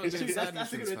 true. You're not It's doing true. side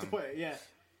That's a good missions, way to fam. put it, yeah.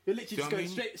 You're literally Do you just know going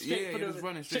what I mean? straight Yeah, for you're just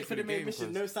running the straight for the the main game mission.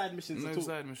 first. No side missions No at all.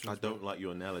 side missions. I bro. don't like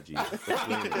your analogy.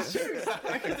 Explain it.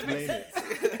 Explain it.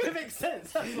 It makes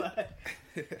sense. That's why.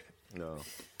 No.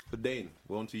 But Dane,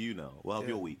 we're on to you now. Well, how's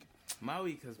your week? My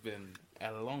week has been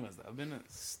as long as that. I've been at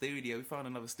studio. We found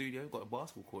another studio. Got a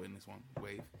basketball court in this one.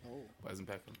 Wave. But it's in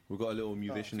Peckham. We've got a little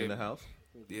musician in the house.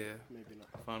 Yeah. Maybe not.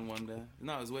 Found one there.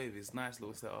 No, it's Wave. It's a nice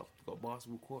little setup. Got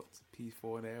basketball courts,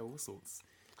 P4 in there, all sorts.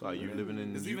 Are you living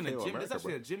in There's UK even a or gym. America, There's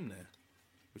actually bro? a gym there,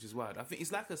 which is wild. I think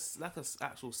it's like a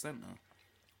actual center,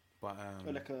 but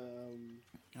Or like a.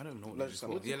 I don't know what Leisure it's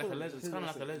centre. called. Yeah, like a called? leisure. It's kind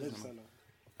of like a leisure Leisure center.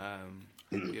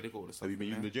 centre. Yeah, they got all the stuff. Have you been in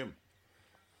using there. the gym?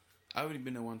 I've only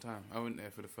been there one time. I went there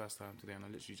for the first time today, and I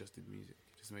literally just did music,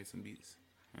 just made some beats,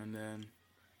 and then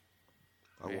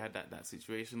we had that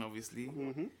situation, obviously,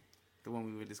 the one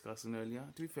we were discussing earlier.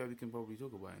 To be fair, we can probably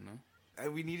talk about it now.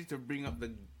 And we needed to bring up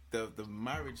the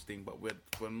marriage thing, but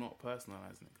we're not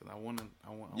personalizing it because I want.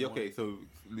 Yeah, okay, so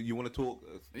you want to talk?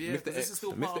 Yeah, Mr. because this is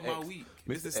still X, part of Mr. my X. week. Mr.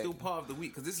 This is still X. part of the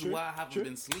week because this is why I haven't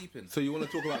been sleeping. So you want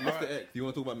to talk about Mr. X? You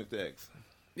want to talk about Mr. X?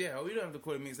 Yeah, well, we don't have to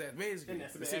call him Mr. X. Basically,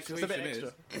 It's a the bit extra. It's a situation bit is.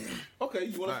 extra. Okay,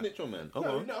 you want to Right. snitch on man? No,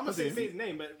 Okay. no, I'm not saying say his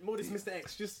name, but more this Mr.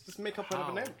 X. Just make up another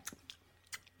How? name.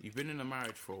 You've been in a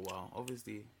marriage for a while.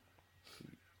 Obviously, you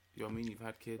know what I mean? You've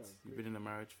had kids. You've been in a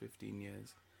marriage 15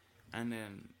 years. And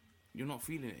then you're not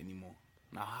feeling it anymore.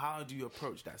 Now, how do you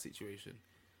approach that situation?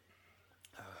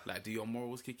 Like, do your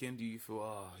morals kick in? Do you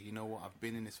feel, you know what? I've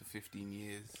been in this for 15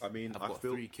 years. I mean, I've I got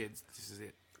feel- 3 kids. This is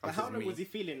it. But This how is long me. was he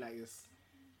feeling like this?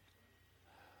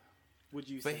 Would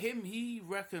you For say? him, he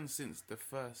reckons since the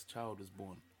first child was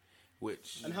born.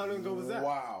 Which, And how long ago was that?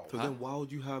 Wow. So then why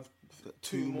would you have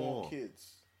two more?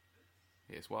 kids.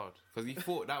 yeah, it's wild. Because he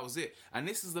thought that was it. And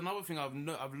this is another thing I've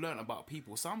learned about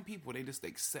people. Some people, they just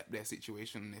accept their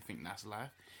situation and they think that's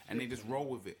life. And they just roll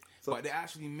with it. But they're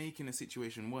actually making the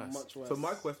situation worse. Much worse. So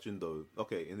my question though,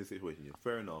 okay, in this situation, yeah,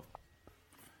 fair enough.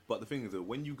 But the thing is that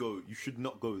when you go, you should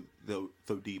not go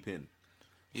so deep in.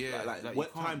 Yeah. Like, like, what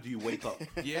you can't- time do you wake up?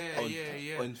 Yeah, on,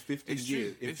 yeah. In 15 It's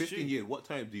years, true, in it's 15 true. years, what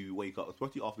time do you wake up?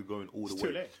 Especially after going all the It's way.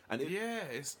 too late. And if, Yeah,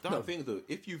 it's done. no, the thing is though,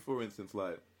 if you, for instance,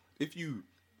 like, if you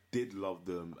did love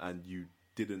them and you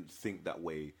didn't think that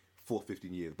way for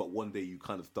 15 years, but one day you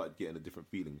kind of started getting a different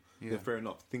feeling, Yeah. then fair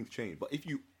enough, things change. But if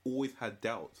you always had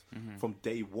doubts from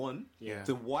day one, Yeah.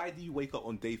 so why do you wake up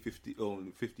on day 50,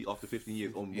 after 15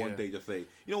 years, on Yeah. one day just say,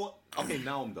 you know what, okay,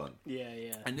 now I'm done. Yeah,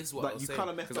 yeah. And this is what Like, I was you saying.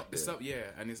 kinda messed 'cause up it's there.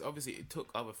 yeah, and it's obviously it took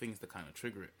other things to kind of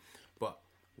trigger it. But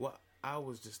what I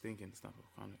was just thinking,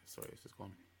 sorry, it's just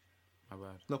gone. My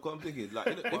bad. No, 'cause I'm thinking, like,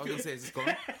 What I was gonna say is it's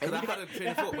gone. Because I had a train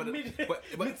of thought, but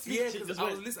Mid-speech, yeah, it because just I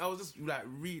was went. listening, I was just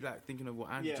like thinking of what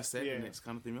Andrew Yeah, just said, yeah. and it's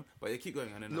kind of thing. But yeah, keep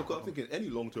going. And then look, I'm thinking any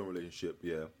long-term relationship,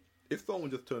 yeah. If someone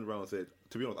just turned around and said,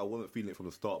 to be honest, I wasn't feeling it from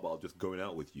the start, but I was just going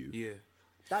out with you. yeah,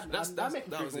 That That's- make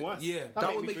me that feel was even it. worse. Yeah. That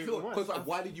make would me make feel you even because worse. like,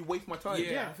 why did you waste my time?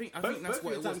 yeah. I think Both- that's both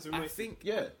what your it times was. were I wasted. think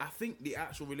Yeah. I think the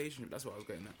actual relationship. That's what I was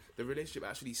getting at. The relationship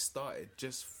actually started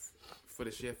just for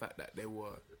the sheer fact that they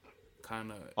were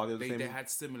kind Are they of the they same- had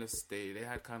similar state. They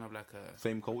had kind of like a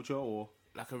Same culture or?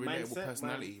 relatable Mindset,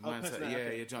 personality, mind- mindset. personality, Yeah,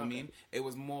 okay, yeah. Do you know what I mean? It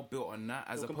was more built on that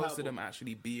as More opposed to compatible. them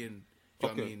actually being. Do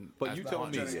you know what I Okay, mean? but as you tell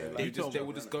me, partners. yeah, They, you tell just, they me.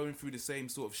 were just going through the same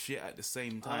sort of shit at the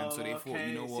same time, so they thought, okay,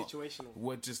 you know what,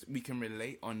 situational. we can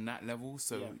relate on that level.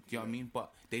 So Yeah. do you know what I mean?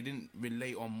 But they didn't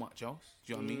relate on much else.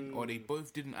 Do you know what I mean? Or they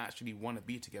both didn't actually want to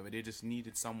be together. They just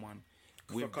needed someone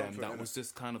with them comfort, that innit? was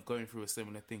just kind of going through a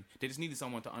similar thing. They just needed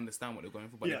someone to understand what they're going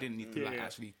through, but Yeah. they didn't need to Yeah, like yeah.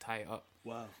 actually tie it up.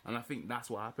 Wow. And I think that's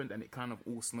what happened, and it kind of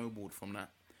all snowballed from that.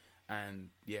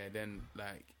 And yeah, then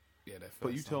like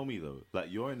But you tell me though, like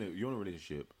you're in a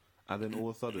relationship, and then all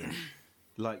of a sudden,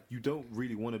 like you don't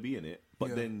really want to be in it, but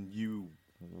Yeah. then you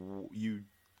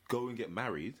go and get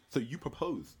married. So you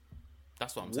propose.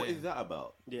 That's what I'm What saying. is that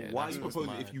about? Yeah, Why are that's you what's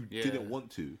proposing mad. if you Yeah. didn't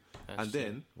want to? That's And true.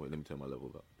 then wait, let me turn my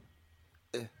level up.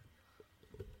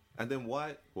 And then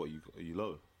why? What are you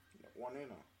low? One in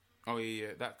now. Oh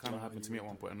yeah, that kind of happened to me at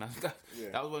one point, and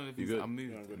Yeah. that was one of the things good? that I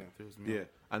moved. Yeah, I'm good now. throws me Yeah. off.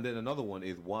 And then another one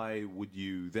is why would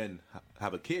you then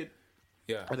have a kid?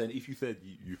 Yeah. And then if you said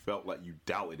you felt like you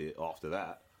doubted it after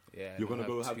that, Yeah, you're gonna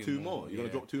you'll go have two more. You're yeah. gonna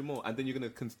drop two more, and then you're gonna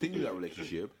continue that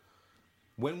relationship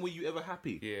When were you ever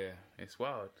happy? Yeah, it's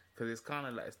wild because it's kind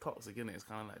of like it's toxic, isn't it? It's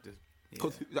kind of like just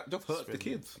Because that just hurts the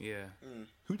kids. Yeah,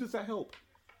 Who does that help?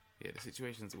 yeah. The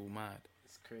situation's all mad.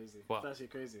 It's crazy. But- It's actually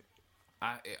crazy.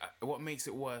 What makes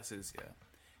it worse is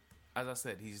as I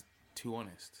said, he's too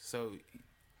honest. So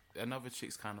another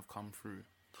chick's kind of come through,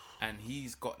 and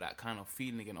he's got that kind of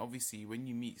feeling again. Obviously, when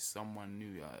you meet someone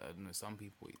new, I don't know, some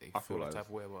people they feel like the type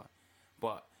of way,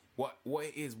 but what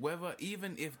it is, whether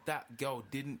even if that girl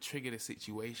didn't trigger the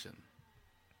situation,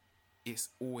 it's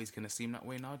always gonna seem that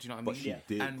way now. Do you know what I But mean? she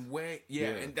did.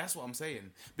 And and that's what I'm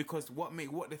saying. Because what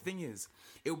the thing is,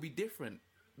 it'll be different.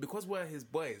 Because we're his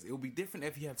boys, it would be different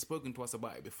if he had spoken to us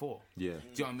about it before. Yeah. Do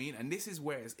you know what I mean? And this is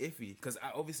where it's iffy. Because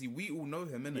obviously we all know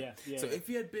him, innit? Yeah, so yeah. if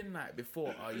he had been like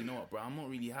before, you know what, bro, I'm not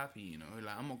really happy, you know?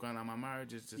 Like, I'm not going out, my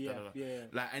marriage is just Yeah, da-da-da. yeah.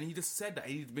 Like, and he just said that.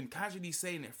 He'd been casually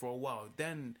saying it for a while.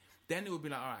 Then it would be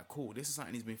like, all right, cool. This is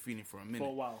something he's been feeling for a minute. For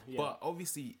a while, yeah. But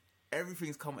obviously,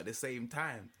 everything's come at the same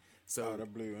time. So Out of the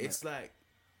blue, innit? it's like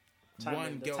Timing- the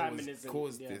one girl timing has isn't-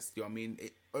 caused yeah. this. You know what I mean?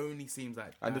 It only seems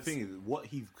like And the that's- thing is, what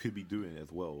he could be doing as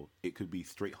well, it could be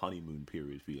straight honeymoon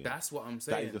period for you. that's what I'm That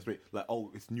saying. is just straight, like, oh,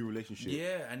 it's new relationship.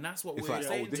 Yeah, and that's what It's we're like,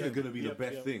 saying. oh, this to is him. going to be the Yep,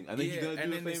 best yep. thing. And then he's going to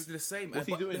and do then the it's same. the same. What's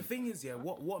he But doing? the thing is,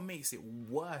 what makes it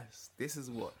worse? This is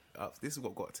what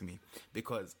got to me,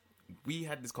 because we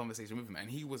had this conversation with him, and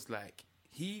he was like,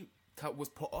 he was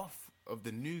put off of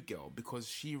the new girl because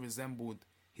she resembled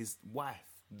his wife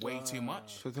way too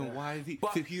much. So then why is he...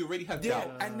 But- so he already had Yeah,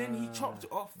 doubt and then he chopped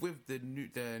off with the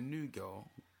new girl.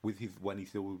 with his, when he's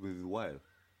still with his wife.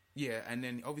 Yeah, and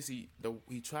then obviously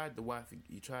he tried to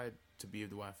be with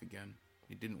the wife again.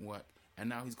 It didn't work, and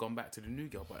now he's gone back to the new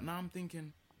girl. But now I'm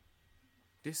thinking,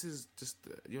 this is just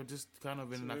you're just kind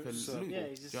of in like a loop. Yeah, Do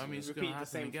he's just you know what I mean? It's repeat gonna the happen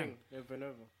same again. thing over and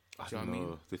over. I Do you know don't what I know.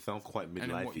 mean? This sounds quite And then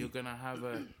what, you're midlifey. gonna have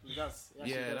a It does. It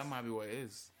actually yeah, does. that might be what it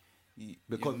is.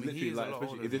 Because I mean, he literally, is a like, lot especially,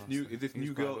 older is this than new? us. Is this He's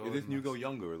new quite girl? a bit Is this older new than girl us.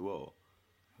 younger as well?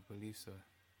 I believe so.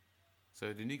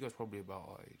 So the new girl's probably about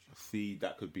our age. See,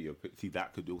 that could be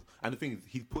that could do. And the thing is,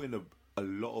 he's putting a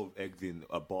lot of eggs in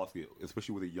a basket,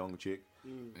 especially with a young chick,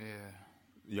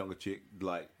 younger chick,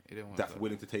 like It didn't work that's that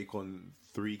willing to take on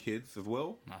 3 kids as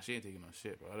well. Nah, she ain't taking no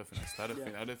shit, bro. I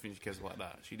don't think she cares about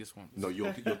that. She just wants. No,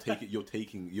 you're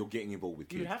getting involved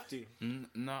with You kids. have to.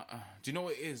 Nah. Do you know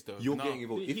what it is though? You're Nah. getting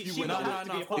involved. If She you went would out, have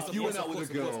to be a part if of you it. went out with a Of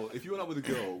course. girl, if you went out with a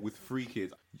girl with 3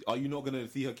 kids, are you not gonna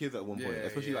see her kids at one point? Yeah,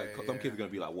 Especially like some yeah. kids are gonna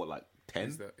be like what, like 10,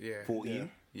 Is that- yeah. 14.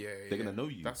 Yeah, They're gonna know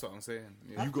you. That's what I'm saying.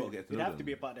 Yeah. You gotta get to You'd know have them. to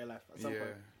be a part of their life at some yeah.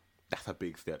 point. That's a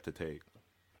big step to take.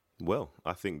 Well,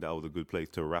 I think that was a good place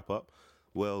to wrap up.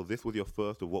 Well, this was your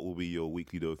first of what will be your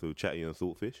weekly dose of Chatty and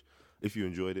Saltfish. If you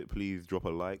enjoyed it, please drop a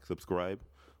like, subscribe,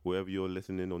 wherever you're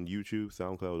listening on YouTube,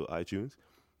 SoundCloud, or iTunes.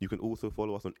 You can also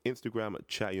follow us on Instagram at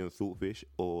Chatty and Saltfish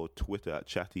or Twitter at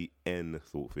Chatty N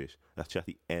Saltfish. That's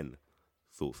Chatty N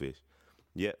Saltfish.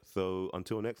 Yeah, so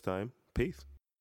until next time, peace.